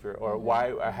behavior, or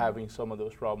why I'm having some of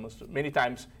those problems. Many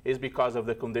times it's because of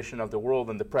the condition of the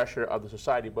world and the pressure of the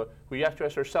society, but we have to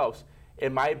ask ourselves,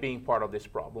 am I being part of this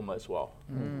problem as well?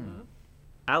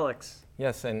 Alex.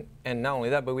 Yes, and not only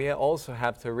that, but we also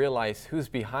have to realize who's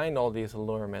behind all these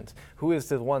allurements. Who is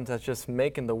the one that's just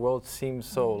making the world seem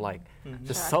so like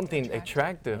just something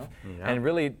attractive. Yeah. And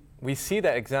really, we see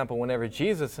that example whenever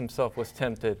Jesus himself was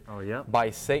tempted by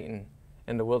Satan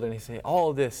in the wilderness. He said,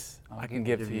 all this I can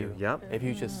give to you if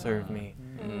you just serve me.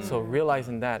 So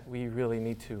realizing that, we really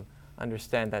need to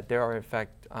understand that there are, in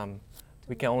fact,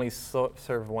 we can only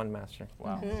serve one master.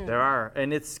 Wow. There are.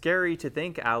 And it's scary to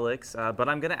think, Alex, but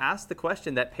I'm going to ask the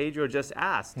question that Pedro just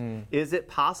asked. Is it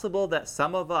possible that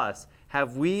some of us,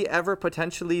 have we ever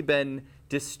potentially been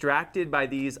distracted by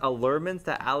these allurements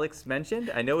that Alex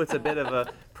mentioned? I know it's a bit of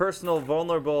a personal,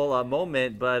 vulnerable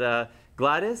moment, but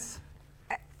Gladys?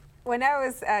 When I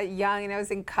was young and I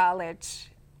was in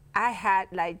college, I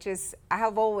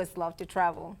have always loved to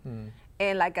travel.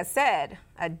 And like I said,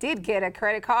 I did get a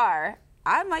credit card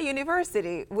at my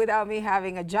university without me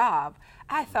having a job.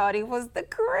 I thought it was the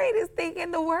greatest thing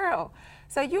in the world.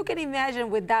 So you can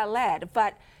imagine with that led,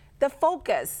 but the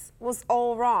focus was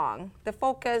all wrong. The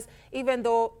focus, even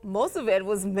though most of it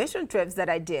was mission trips that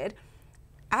I did,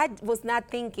 I was not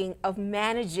thinking of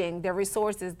managing the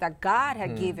resources that God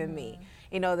had given me.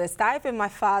 You know, the stipend my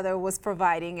father was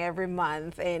providing every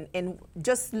month, and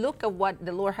just look at what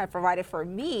the Lord had provided for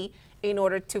me in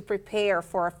order to prepare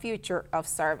for a future of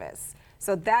service.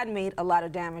 So that made a lot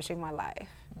of damage in my life.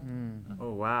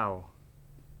 Oh, wow.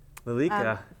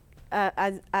 Lilika.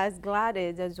 As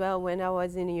Gladys as well, when I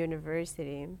was in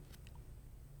university,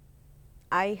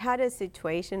 I had a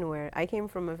situation where I came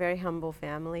from a very humble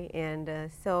family, and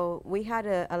so we had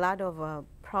a lot of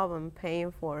problem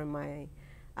paying for my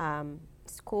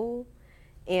school,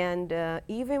 and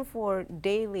even for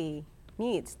daily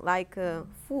needs like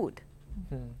food.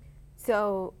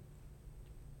 So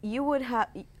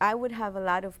I would have a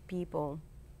lot of people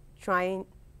trying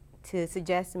to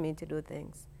suggest me to do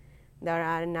things that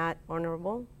are not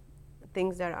honorable,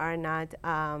 things that are not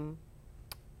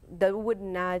that would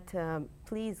not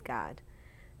please God.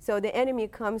 So the enemy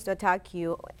comes to attack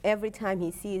you every time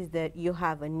he sees that you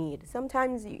have a need.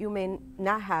 Sometimes you may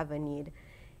not have a need.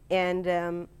 And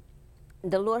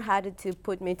the Lord had to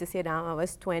put me to sit down. I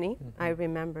was 20, I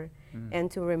remember,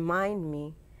 and to remind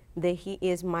me that He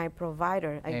is my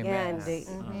provider. Again,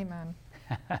 Amen.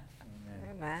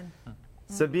 Amen.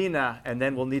 Sabina, and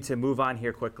then we'll need to move on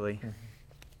here quickly.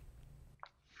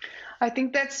 I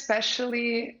think that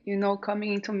especially,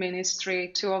 coming into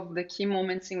ministry, two of the key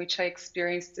moments in which I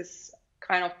experienced this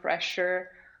kind of pressure.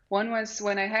 One was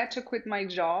when I had to quit my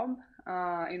job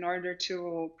in order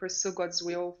to pursue God's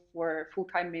will for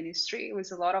full-time ministry. It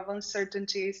was a lot of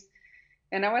uncertainties.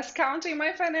 And I was counting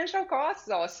my financial costs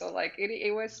also. Like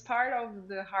it was part of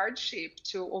the hardship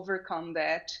to overcome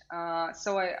that.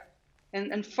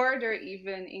 And further,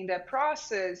 even in that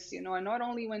process, I not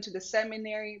only went to the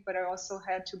seminary, but I also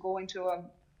had to go into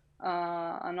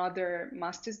another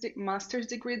master's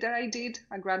degree that I did,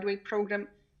 a graduate program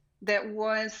that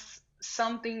was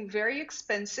something very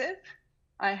expensive.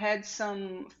 I had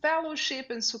some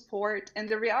fellowship and support, and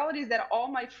the reality is that all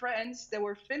my friends that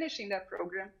were finishing that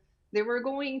program, they were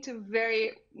going to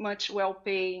very much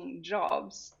well-paying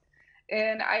jobs.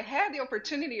 And I had the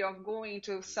opportunity of going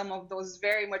to some of those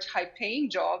very much high-paying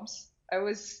jobs. I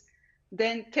was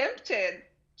then tempted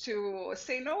to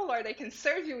say, no, Lord, I can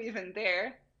serve you even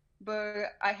there.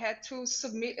 But I had to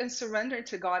submit and surrender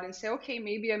to God and say, okay,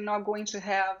 maybe I'm not going to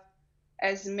have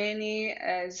as many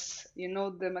as,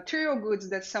 the material goods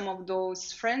that some of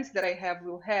those friends that I have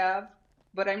will have,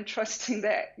 but I'm trusting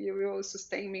that you will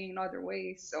sustain me in other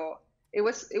ways. So it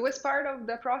was part of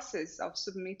the process of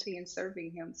submitting and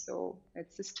serving him. So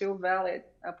it's still valid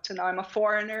up to now. I'm a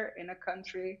foreigner in a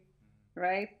country,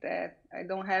 right, that I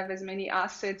don't have as many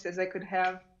assets as I could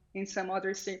have in some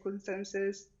other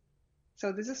circumstances.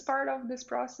 So this is part of this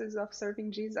process of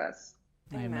serving Jesus.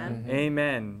 Amen.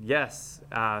 Amen. Yes.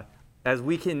 As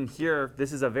we can hear,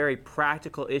 this is a very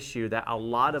practical issue that a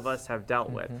lot of us have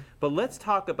dealt with. But let's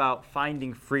talk about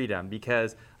finding freedom,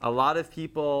 because a lot of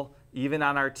people, even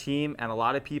on our team, and a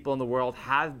lot of people in the world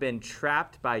have been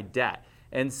trapped by debt.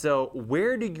 And so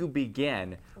where do you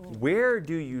begin? Where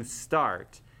do you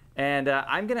start? And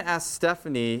I'm going to ask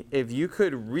Stephanie if you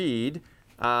could read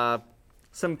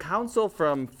some counsel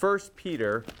from 1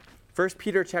 Peter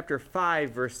chapter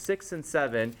 5, verse 6 and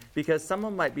 7, because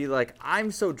someone might be like,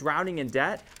 I'm so drowning in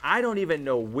debt, I don't even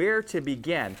know where to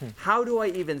begin. How do I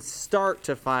even start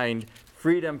to find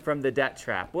freedom from the debt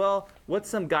trap? Well, what's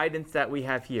some guidance that we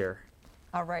have here?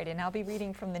 All right, and I'll be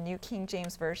reading from the New King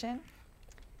James Version.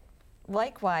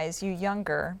 Likewise, you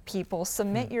younger people,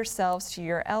 submit yourselves to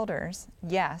your elders.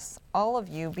 Yes, all of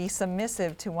you be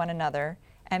submissive to one another,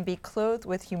 and be clothed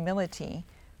with humility.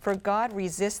 For God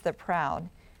resists the proud,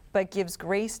 but gives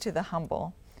grace to the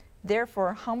humble.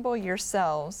 Therefore, humble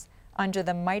yourselves under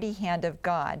the mighty hand of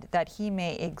God, that he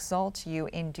may exalt you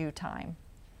in due time.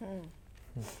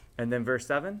 And then verse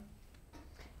 7?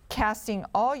 Casting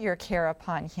all your care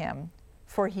upon him,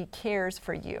 for he cares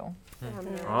for you.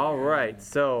 All right.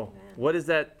 So what does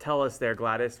that tell us there,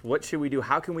 Gladys? What should we do?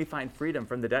 How can we find freedom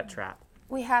from the debt trap?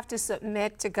 We have to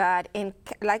submit to God, and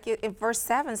like in verse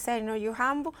 7 said, you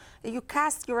humble, you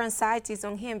cast your anxieties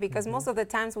on him, because most of the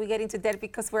times we get into debt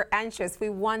because we're anxious, we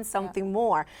want something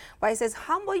more. But it says,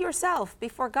 humble yourself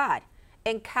before God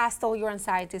and cast all your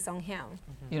anxieties on him.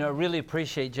 I really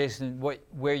appreciate, Jason,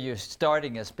 where you're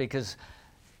starting us, because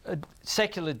a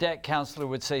secular debt counselor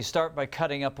would say, start by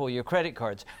cutting up all your credit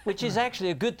cards, which is actually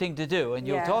a good thing to do, and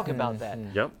you'll talk about that.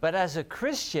 Yep. But as a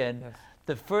Christian,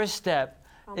 the first step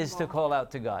is to call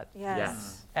out to God.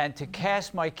 Yes. And to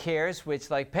cast my cares, which,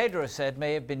 like Pedro said,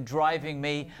 may have been driving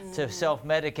me to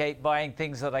self-medicate, buying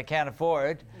things that I can't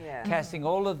afford, casting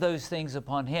all of those things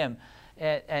upon him.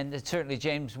 And it's certainly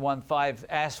James 1:5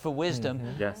 asks for wisdom.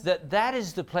 That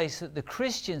is the place that the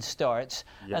Christian starts,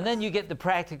 and then you get the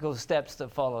practical steps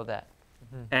that follow that.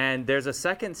 And there's a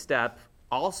second step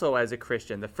also as a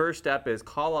Christian. The first step is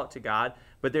call out to God,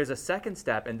 but there's a second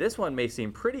step, and this one may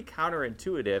seem pretty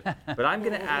counterintuitive, but I'm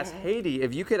going to ask Haiti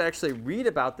if you could actually read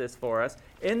about this for us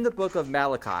in the book of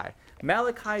Malachi.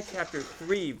 Malachi chapter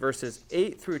 3, verses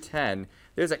 8 through 10.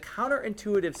 There's a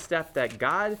counterintuitive step that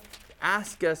God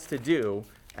asks us to do,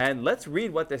 and let's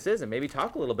read what this is and maybe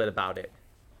talk a little bit about it.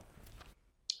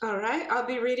 All right, I'll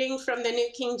be reading from the New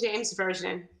King James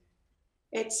Version.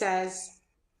 It says,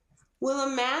 will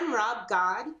a man rob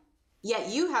God? Yet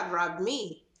you have robbed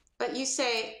me. But you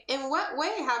say, in what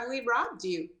way have we robbed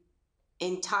you?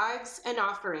 In tithes and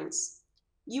offerings.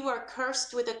 You are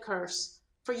cursed with a curse,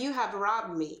 for you have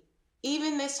robbed me,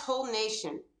 even this whole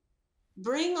nation.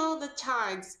 Bring all the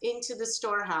tithes into the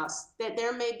storehouse, that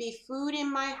there may be food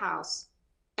in my house.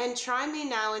 And try me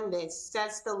now in this,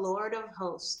 says the Lord of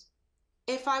hosts,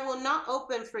 if I will not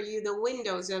open for you the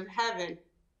windows of heaven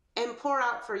and pour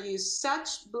out for you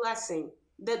such blessing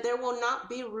that there will not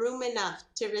be room enough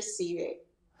to receive it.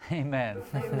 Amen.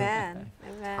 Amen.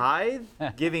 Amen. Tithe,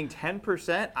 giving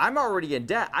 10%, I'm already in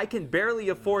debt. I can barely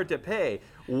afford to pay.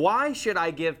 Why should I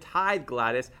give tithe,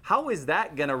 Gladys? How is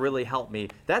that going to really help me?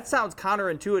 That sounds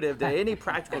counterintuitive to any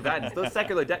practical guidance. Those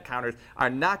secular debt counters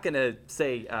are not going to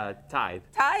say tithe.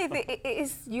 Tithe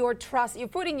is your trust. You're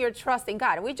putting your trust in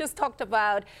God. We just talked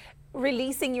about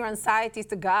releasing your anxieties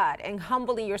to God and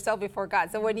humbling yourself before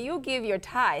God. So when you give your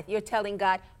tithe, you're telling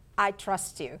God, I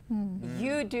trust you.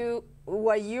 You do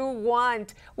what you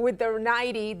want with the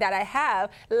 90 that I have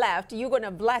left. You're going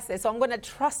to bless it. So I'm going to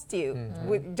trust you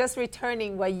with just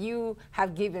returning what you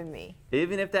have given me.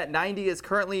 Even if that 90 is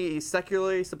currently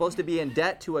secularly supposed to be in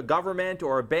debt to a government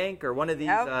or a bank or one of these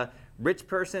rich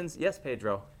persons. Yes,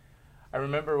 Pedro. I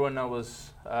remember when I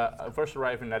was first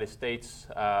arrived in the United States,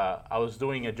 I was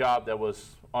doing a job that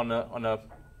was on a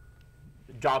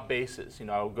job basis.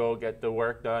 I would go get the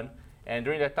work done. And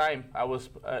during that time, I was,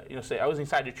 I was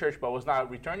inside the church, but I was not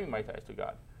returning my tithes to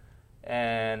God.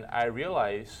 And I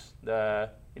realized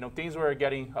that, things were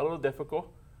getting a little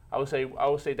difficult. I would say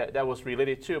that was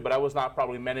related too, but I was not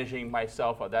probably managing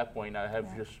myself at that point. I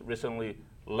have just recently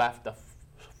left the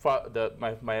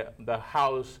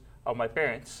house of my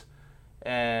parents,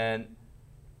 and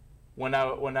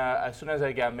as soon as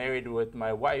I got married with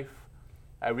my wife,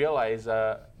 I realized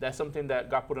that's something that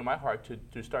God put in my heart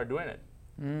to start doing it.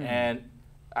 And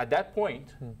at that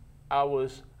point, I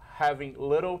was having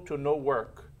little to no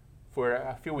work for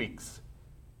a few weeks.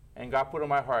 And God put in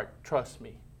my heart, trust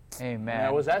me. Amen. And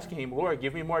I was asking him, Lord,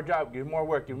 give me more job, give me more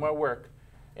work, give me more work.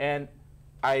 And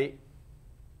I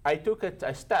took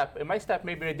a step, and my step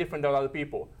may be different than other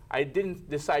people. I didn't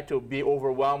decide to be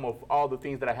overwhelmed of all the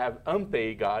things that I have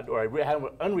unpaid God, or I have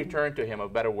unreturned to him, a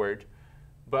better word.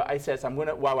 But I said,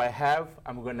 while I have,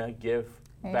 I'm gonna give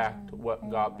back to what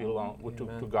God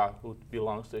to God who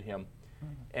belongs to him.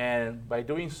 And by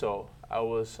doing so,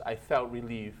 I felt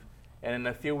relief. And in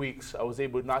a few weeks, I was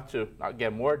able not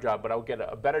get more job, but I would get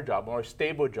a better job, more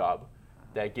stable job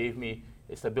that gave me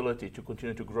a stability to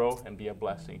continue to grow and be a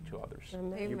blessing to others.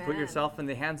 Amen. You put yourself in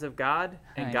the hands of God,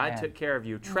 and God took care of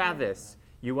you. Travis,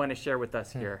 you want to share with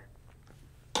us here?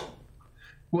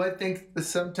 Well, I think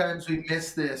sometimes we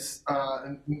miss this,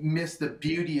 miss the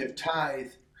beauty of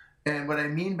tithe. And what I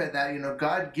mean by that,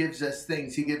 God gives us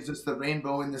things. He gives us the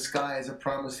rainbow in the sky as a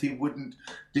promise he wouldn't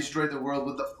destroy the world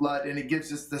with a flood. And he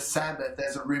gives us the Sabbath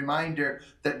as a reminder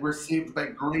that we're saved by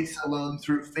grace alone,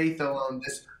 through faith alone,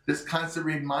 this constant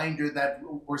reminder that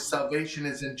our salvation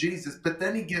is in Jesus. But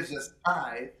then he gives us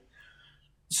tithe.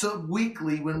 So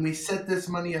weekly, when we set this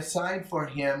money aside for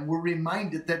him, we're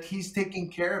reminded that he's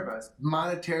taking care of us,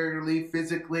 monetarily,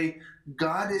 physically.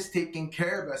 God is taking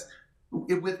care of us.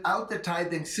 Without the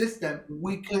tithing system,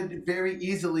 we could very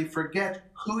easily forget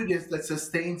who it is that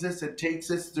sustains us and takes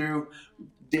us through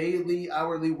daily,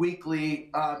 hourly,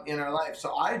 weekly in our life.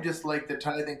 So I just like the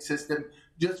tithing system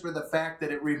just for the fact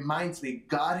that it reminds me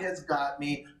God has got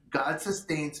me, God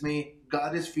sustains me,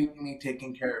 God is feeding me,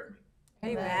 taking care of me.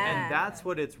 Amen. And that's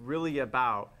what it's really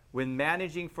about. When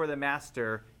managing for the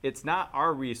master, it's not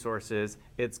our resources,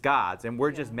 it's God's, and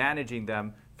we're just managing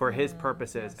them for his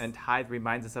purposes. And tithe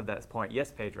reminds us of that point.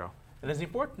 Yes, Pedro. And it's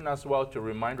important as well to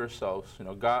remind ourselves,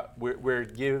 God, we're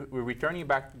returning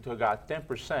back to God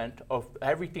 10% of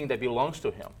everything that belongs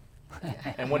to him.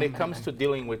 And when it comes to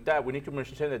dealing with that, we need to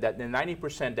understand that the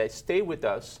 90% that stay with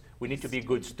us, we need to be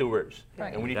good stewards.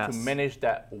 Right. And we need to manage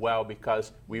that well,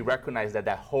 because we recognize that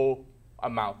whole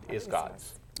amount is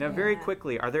God's. Now, very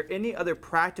quickly, are there any other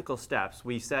practical steps?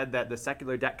 We said that the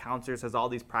Secular Debt Counselors has all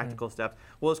these practical steps.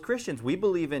 Well, as Christians, we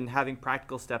believe in having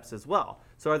practical steps as well.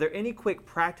 So are there any quick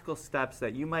practical steps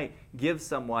that you might give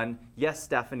someone, yes,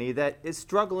 Stephanie, that is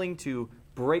struggling to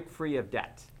break free of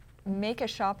debt? Make a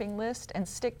shopping list and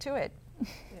stick to it.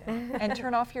 And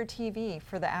turn off your TV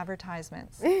for the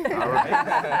advertisements. All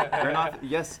right. Turn off.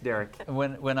 Yes, Derek.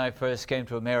 When I first came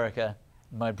to America,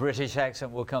 my British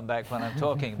accent will come back when I'm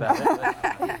talking about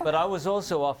it. But I was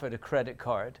also offered a credit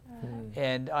card.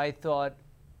 And I thought,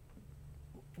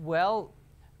 well,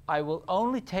 I will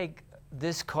only take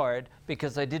this card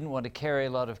because I didn't want to carry a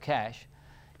lot of cash.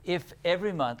 If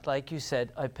every month, like you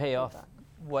said, I pay off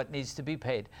what needs to be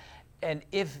paid. And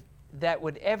if that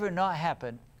would ever not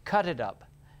happen, cut it up.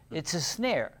 It's a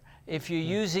snare. If you're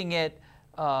using it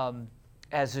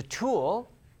as a tool,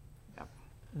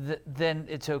 then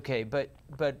it's okay. But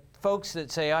folks that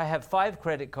say, I have 5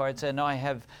 credit cards and I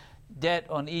have debt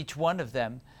on each one of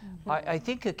them, I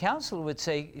think a counselor would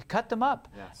say, cut them up.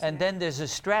 Yes. And then there's a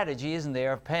strategy, isn't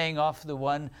there, of paying off the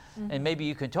one, and maybe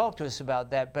you can talk to us about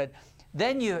that. But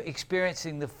then you're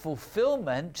experiencing the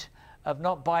fulfillment of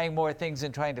not buying more things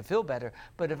and trying to feel better,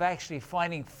 but of actually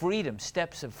finding freedom,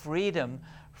 steps of freedom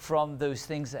from those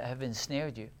things that have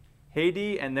ensnared you.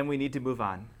 Haiti, and then we need to move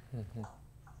on.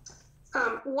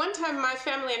 One time my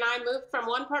family and I moved from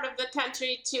one part of the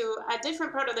country to a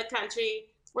different part of the country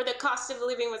where the cost of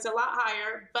living was a lot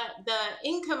higher, but the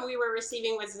income we were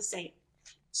receiving was the same.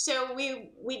 So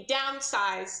we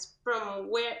downsized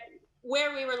from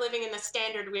where we were living and the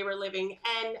standard we were living.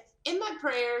 And in my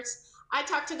prayers, I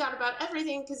talk to God about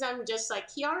everything because I'm just like,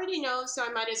 he already knows, so I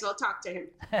might as well talk to him.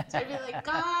 So I'd be like,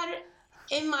 God,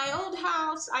 in my old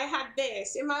house, I had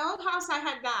this. In my old house, I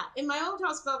had that. In my old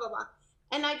house, blah, blah, blah.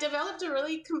 And I developed a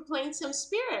really complaintsome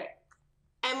spirit.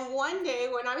 And one day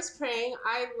when I was praying,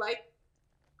 I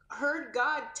heard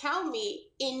God tell me,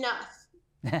 enough.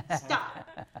 Stop.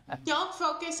 Don't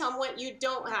focus on what you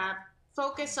don't have.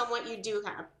 Focus on what you do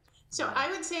have. So I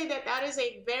would say that is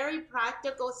a very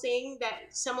practical thing that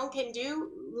someone can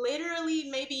do. Literally,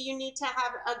 maybe you need to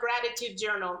have a gratitude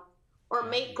journal or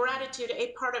make gratitude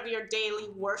a part of your daily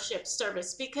worship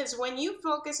service. Because when you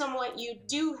focus on what you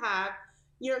do have,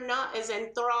 you're not as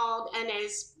enthralled and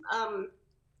as,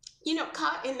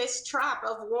 caught in this trap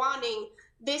of wanting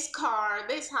this car,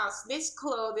 this house, this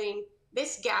clothing,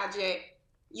 this gadget.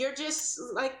 you're just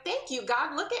like, thank you,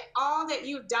 God. Look at all that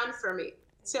you've done for me.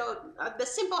 So the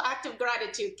simple act of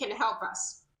gratitude can help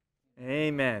us.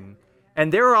 Amen.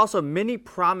 And there are also many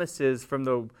promises from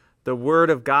the Word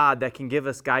of God that can give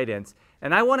us guidance.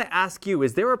 And I want to ask you,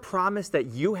 is there a promise that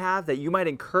you have that you might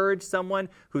encourage someone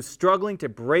who's struggling to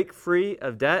break free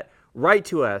of debt? Write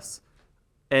to us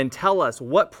and tell us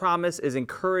what promise is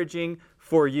encouraging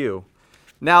for you.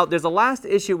 Now, there's a last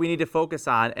issue we need to focus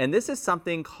on, and this is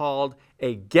something called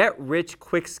a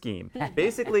get-rich-quick scheme.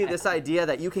 Basically, this idea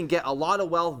that you can get a lot of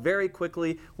wealth very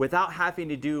quickly without having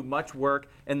to do much work.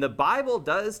 And the Bible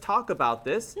does talk about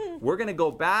this. We're going to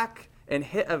go back and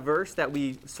hit a verse that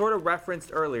we sort of referenced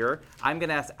earlier. I'm going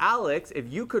to ask Alex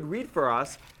if you could read for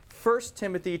us 1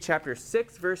 Timothy chapter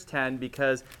 6, verse 10,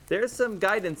 because there's some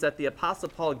guidance that the Apostle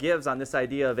Paul gives on this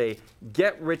idea of a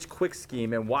get-rich-quick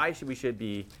scheme and why we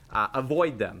should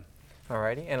avoid them.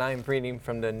 Alrighty, and I'm reading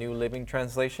from the New Living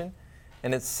Translation,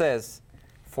 and it says,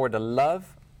 "For the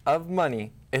love of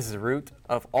money is the root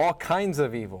of all kinds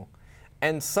of evil,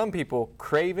 and some people,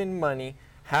 craving money,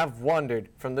 have wandered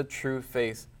from the true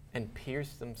faith and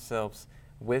pierced themselves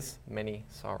with many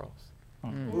sorrows."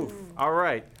 Oof. All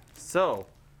right, so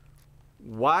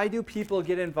why do people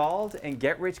get involved in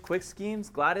get-rich-quick schemes?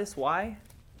 Gladys, why?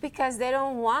 Because they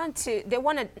don't want to, they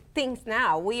want things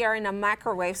now. We are in a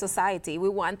microwave society. We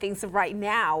want things right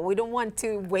now. We don't want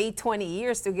to wait 20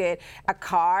 years to get a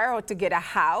car or to get a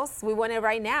house. We want it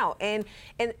right now. And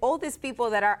all these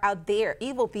people that are out there,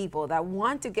 evil people that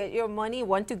want to get your money,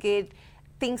 want to get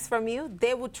things from you,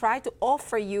 they will try to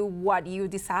offer you what you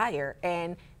desire.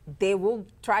 And they will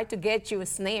try to get you a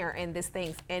snare in these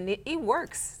things. And it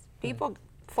works. People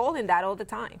fall in that all the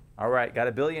time. All right, got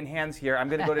a billion hands here. I'm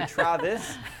going to go to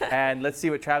Travis, and let's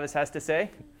see what Travis has to say.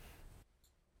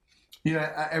 You know,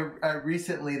 I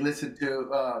recently listened to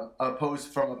a post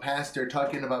from a pastor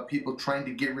talking about people trying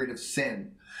to get rid of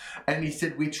sin. And he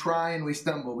said, we try and we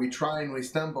stumble, we try and we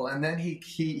stumble. And then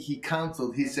he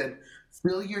counseled, he said,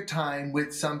 fill your time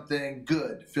with something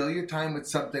good. Fill your time with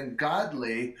something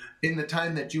godly in the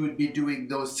time that you would be doing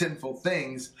those sinful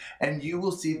things, and you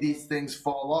will see these things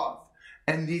fall off.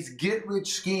 And these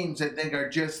get-rich schemes, I think, are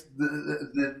just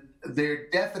they're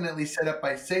definitely set up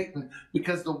by Satan,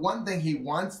 because the one thing he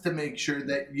wants to make sure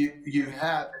that you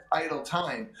have is idle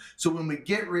time. So when we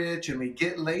get rich and we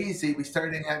get lazy, we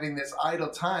start having this idle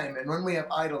time. And when we have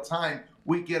idle time,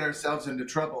 we get ourselves into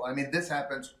trouble. I mean, this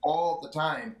happens all the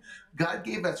time. God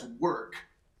gave us work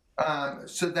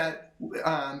so that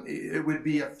it would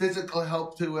be a physical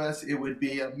help to us. It would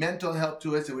be a mental help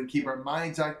to us. It would keep our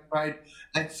minds occupied.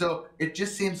 And so it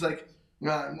just seems like,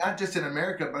 not just in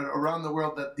America, but around the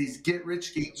world, that these get-rich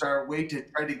schemes are a way to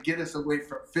try to get us away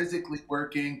from physically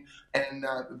working and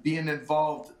being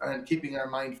involved and keeping our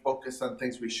mind focused on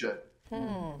things we should.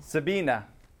 Sabina.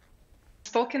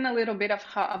 Spoken a little bit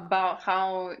about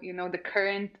how, you know, the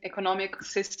current economic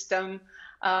system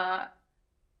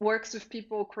works with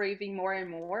people craving more and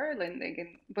more,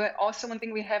 but also one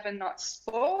thing we haven't not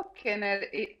spoken,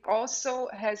 it also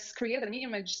has created an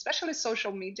image, especially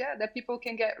social media, that people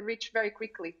can get rich very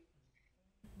quickly,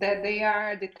 that they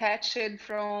are detached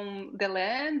from the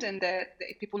land, and that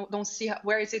people don't see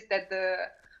where is it that the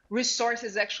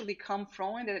resources actually come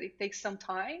from, and that it takes some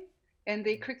time, and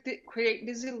they create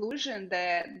this illusion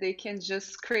that they can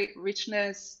just create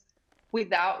richness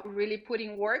without really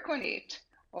putting work on it,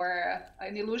 or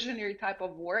an illusionary type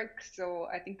of work. So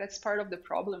I think that's part of the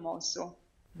problem also.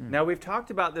 Now, we've talked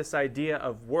about this idea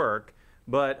of work,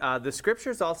 but the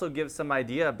scriptures also give some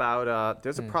idea about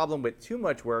there's a problem with too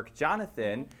much work.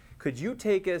 Jonathan, could you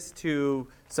take us to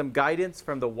some guidance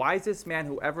from the wisest man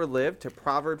who ever lived, to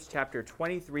Proverbs chapter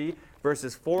 23,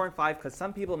 verses 4 and 5? Because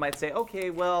some people might say, okay,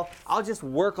 well, I'll just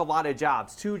work a lot of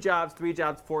jobs, 2 jobs, 3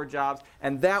 jobs, 4 jobs,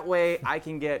 and that way I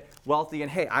can get wealthy. And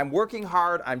hey, I'm working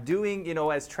hard, I'm doing, you know,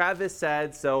 as Travis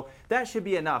said, so that should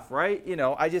be enough, right? You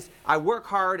know, I work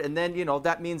hard, and then, you know,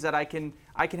 that means that I can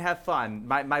have fun.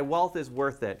 My wealth is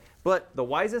worth it. But the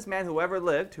wisest man who ever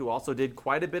lived, who also did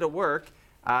quite a bit of work,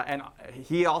 and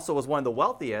he also was one of the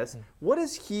wealthiest, what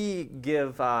does he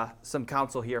give some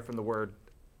counsel here from the Word?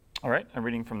 All right, I'm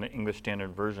reading from the English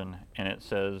Standard Version, and it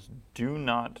says, "Do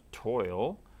not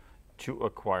toil to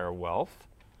acquire wealth.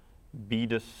 Be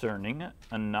discerning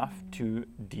enough to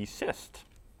desist.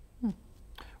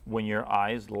 When your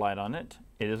eyes light on it,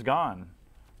 it is gone.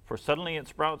 For suddenly it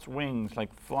sprouts wings,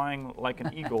 like flying like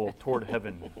an eagle toward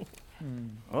heaven."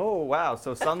 Oh, wow.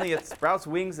 So suddenly it sprouts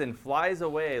wings and flies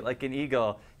away like an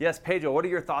eagle. Yes, Pedro, what are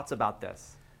your thoughts about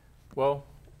this? Well,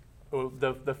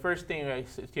 the first thing I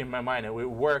see in my mind is we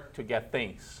work to get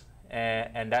things.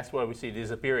 and that's where we see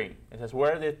disappearing. It says,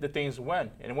 where did the things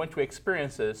went? And it went to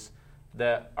experiences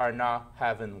that are not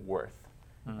heaven worth.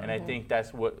 And I think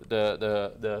that's what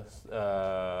the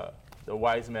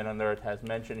wise man on earth has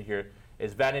mentioned here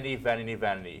is vanity, vanity,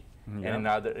 vanity. And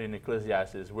in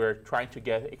Ecclesiastes, we're trying to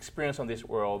get experience on this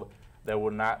world that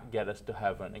will not get us to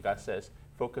heaven. And God says,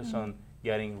 focus on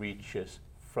getting riches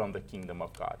from the kingdom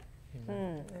of God.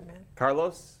 Amen.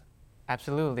 Carlos?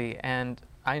 Absolutely. And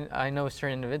I know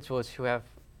certain individuals who have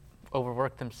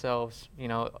overworked themselves,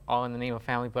 all in the name of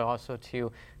family, but also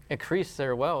to increase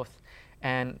their wealth.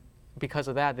 And because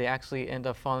of that, they actually end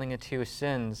up falling into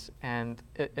sins. And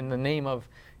in the name of,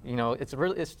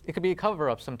 it could be a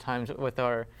cover-up sometimes with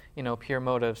our, pure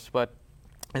motives. But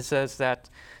it says that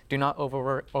do not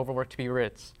overwork to be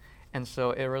rich. And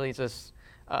so it really just,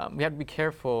 we have to be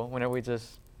careful whenever we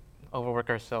just overwork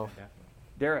ourselves. Yeah.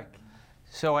 Derek?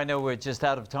 So I know we're just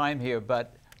out of time here,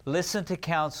 but listen to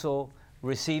counsel,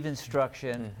 receive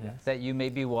instruction, that you may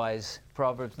be wise.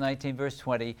 Proverbs 19, verse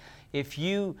 20. If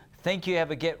you think you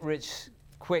have a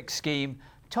get-rich-quick scheme,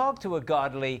 talk to a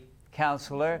godly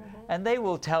counselor, and they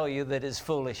will tell you that it's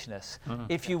foolishness.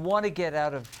 If you want to get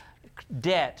out of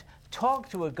debt, talk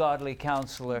to a godly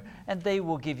counselor, and they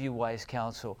will give you wise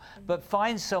counsel. But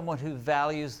find someone who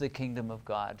values the kingdom of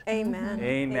God. Amen.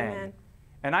 Amen.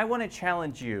 And I want to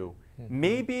challenge you.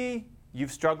 Maybe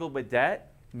you've struggled with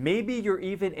debt. Maybe you're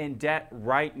even in debt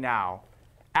right now.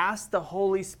 Ask the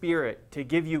Holy Spirit to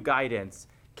give you guidance.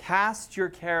 Cast your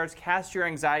cares, cast your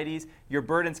anxieties, your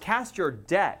burdens, cast your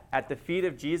debt at the feet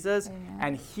of Jesus,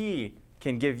 and He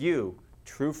can give you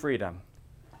true freedom.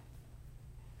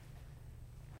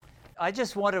 I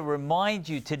just want to remind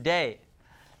you today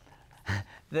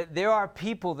that there are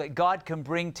people that God can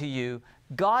bring to you,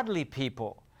 godly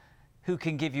people, who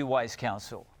can give you wise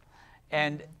counsel.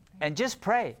 And just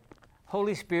pray.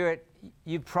 Holy Spirit,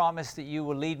 you promised that you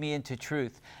will lead me into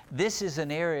truth. This is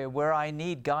an area where I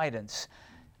need guidance.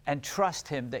 And trust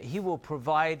Him that He will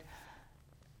provide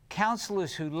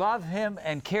counselors who love Him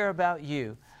and care about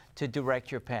you to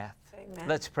direct your path. Amen.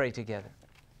 Let's pray together.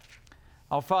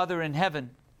 Our Father in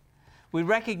heaven, we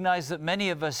recognize that many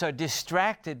of us are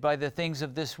distracted by the things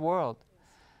of this world.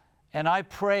 And I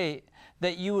pray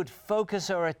that you would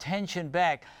focus our attention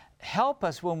back. Help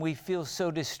us when we feel so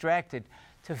distracted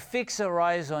to fix our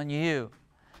eyes on you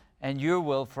and your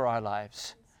will for our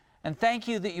lives. And thank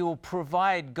you that you will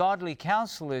provide godly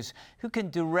counselors who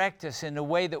can direct us in a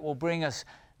way that will bring us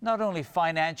not only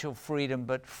financial freedom,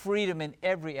 but freedom in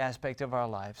every aspect of our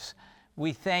lives.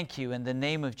 We thank you in the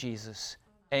name of Jesus.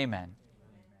 Amen.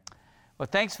 Well,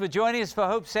 thanks for joining us for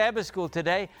Hope Sabbath School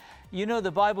today. You know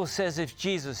the Bible says if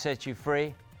Jesus sets you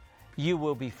free, you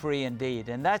will be free indeed.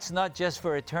 And that's not just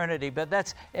for eternity, but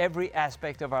that's every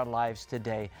aspect of our lives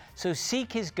today. So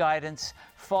seek His guidance,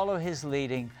 follow His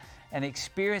leading, and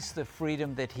experience the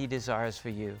freedom that He desires for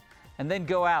you. And then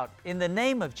go out in the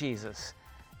name of Jesus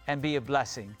and be a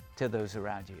blessing to those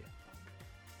around you.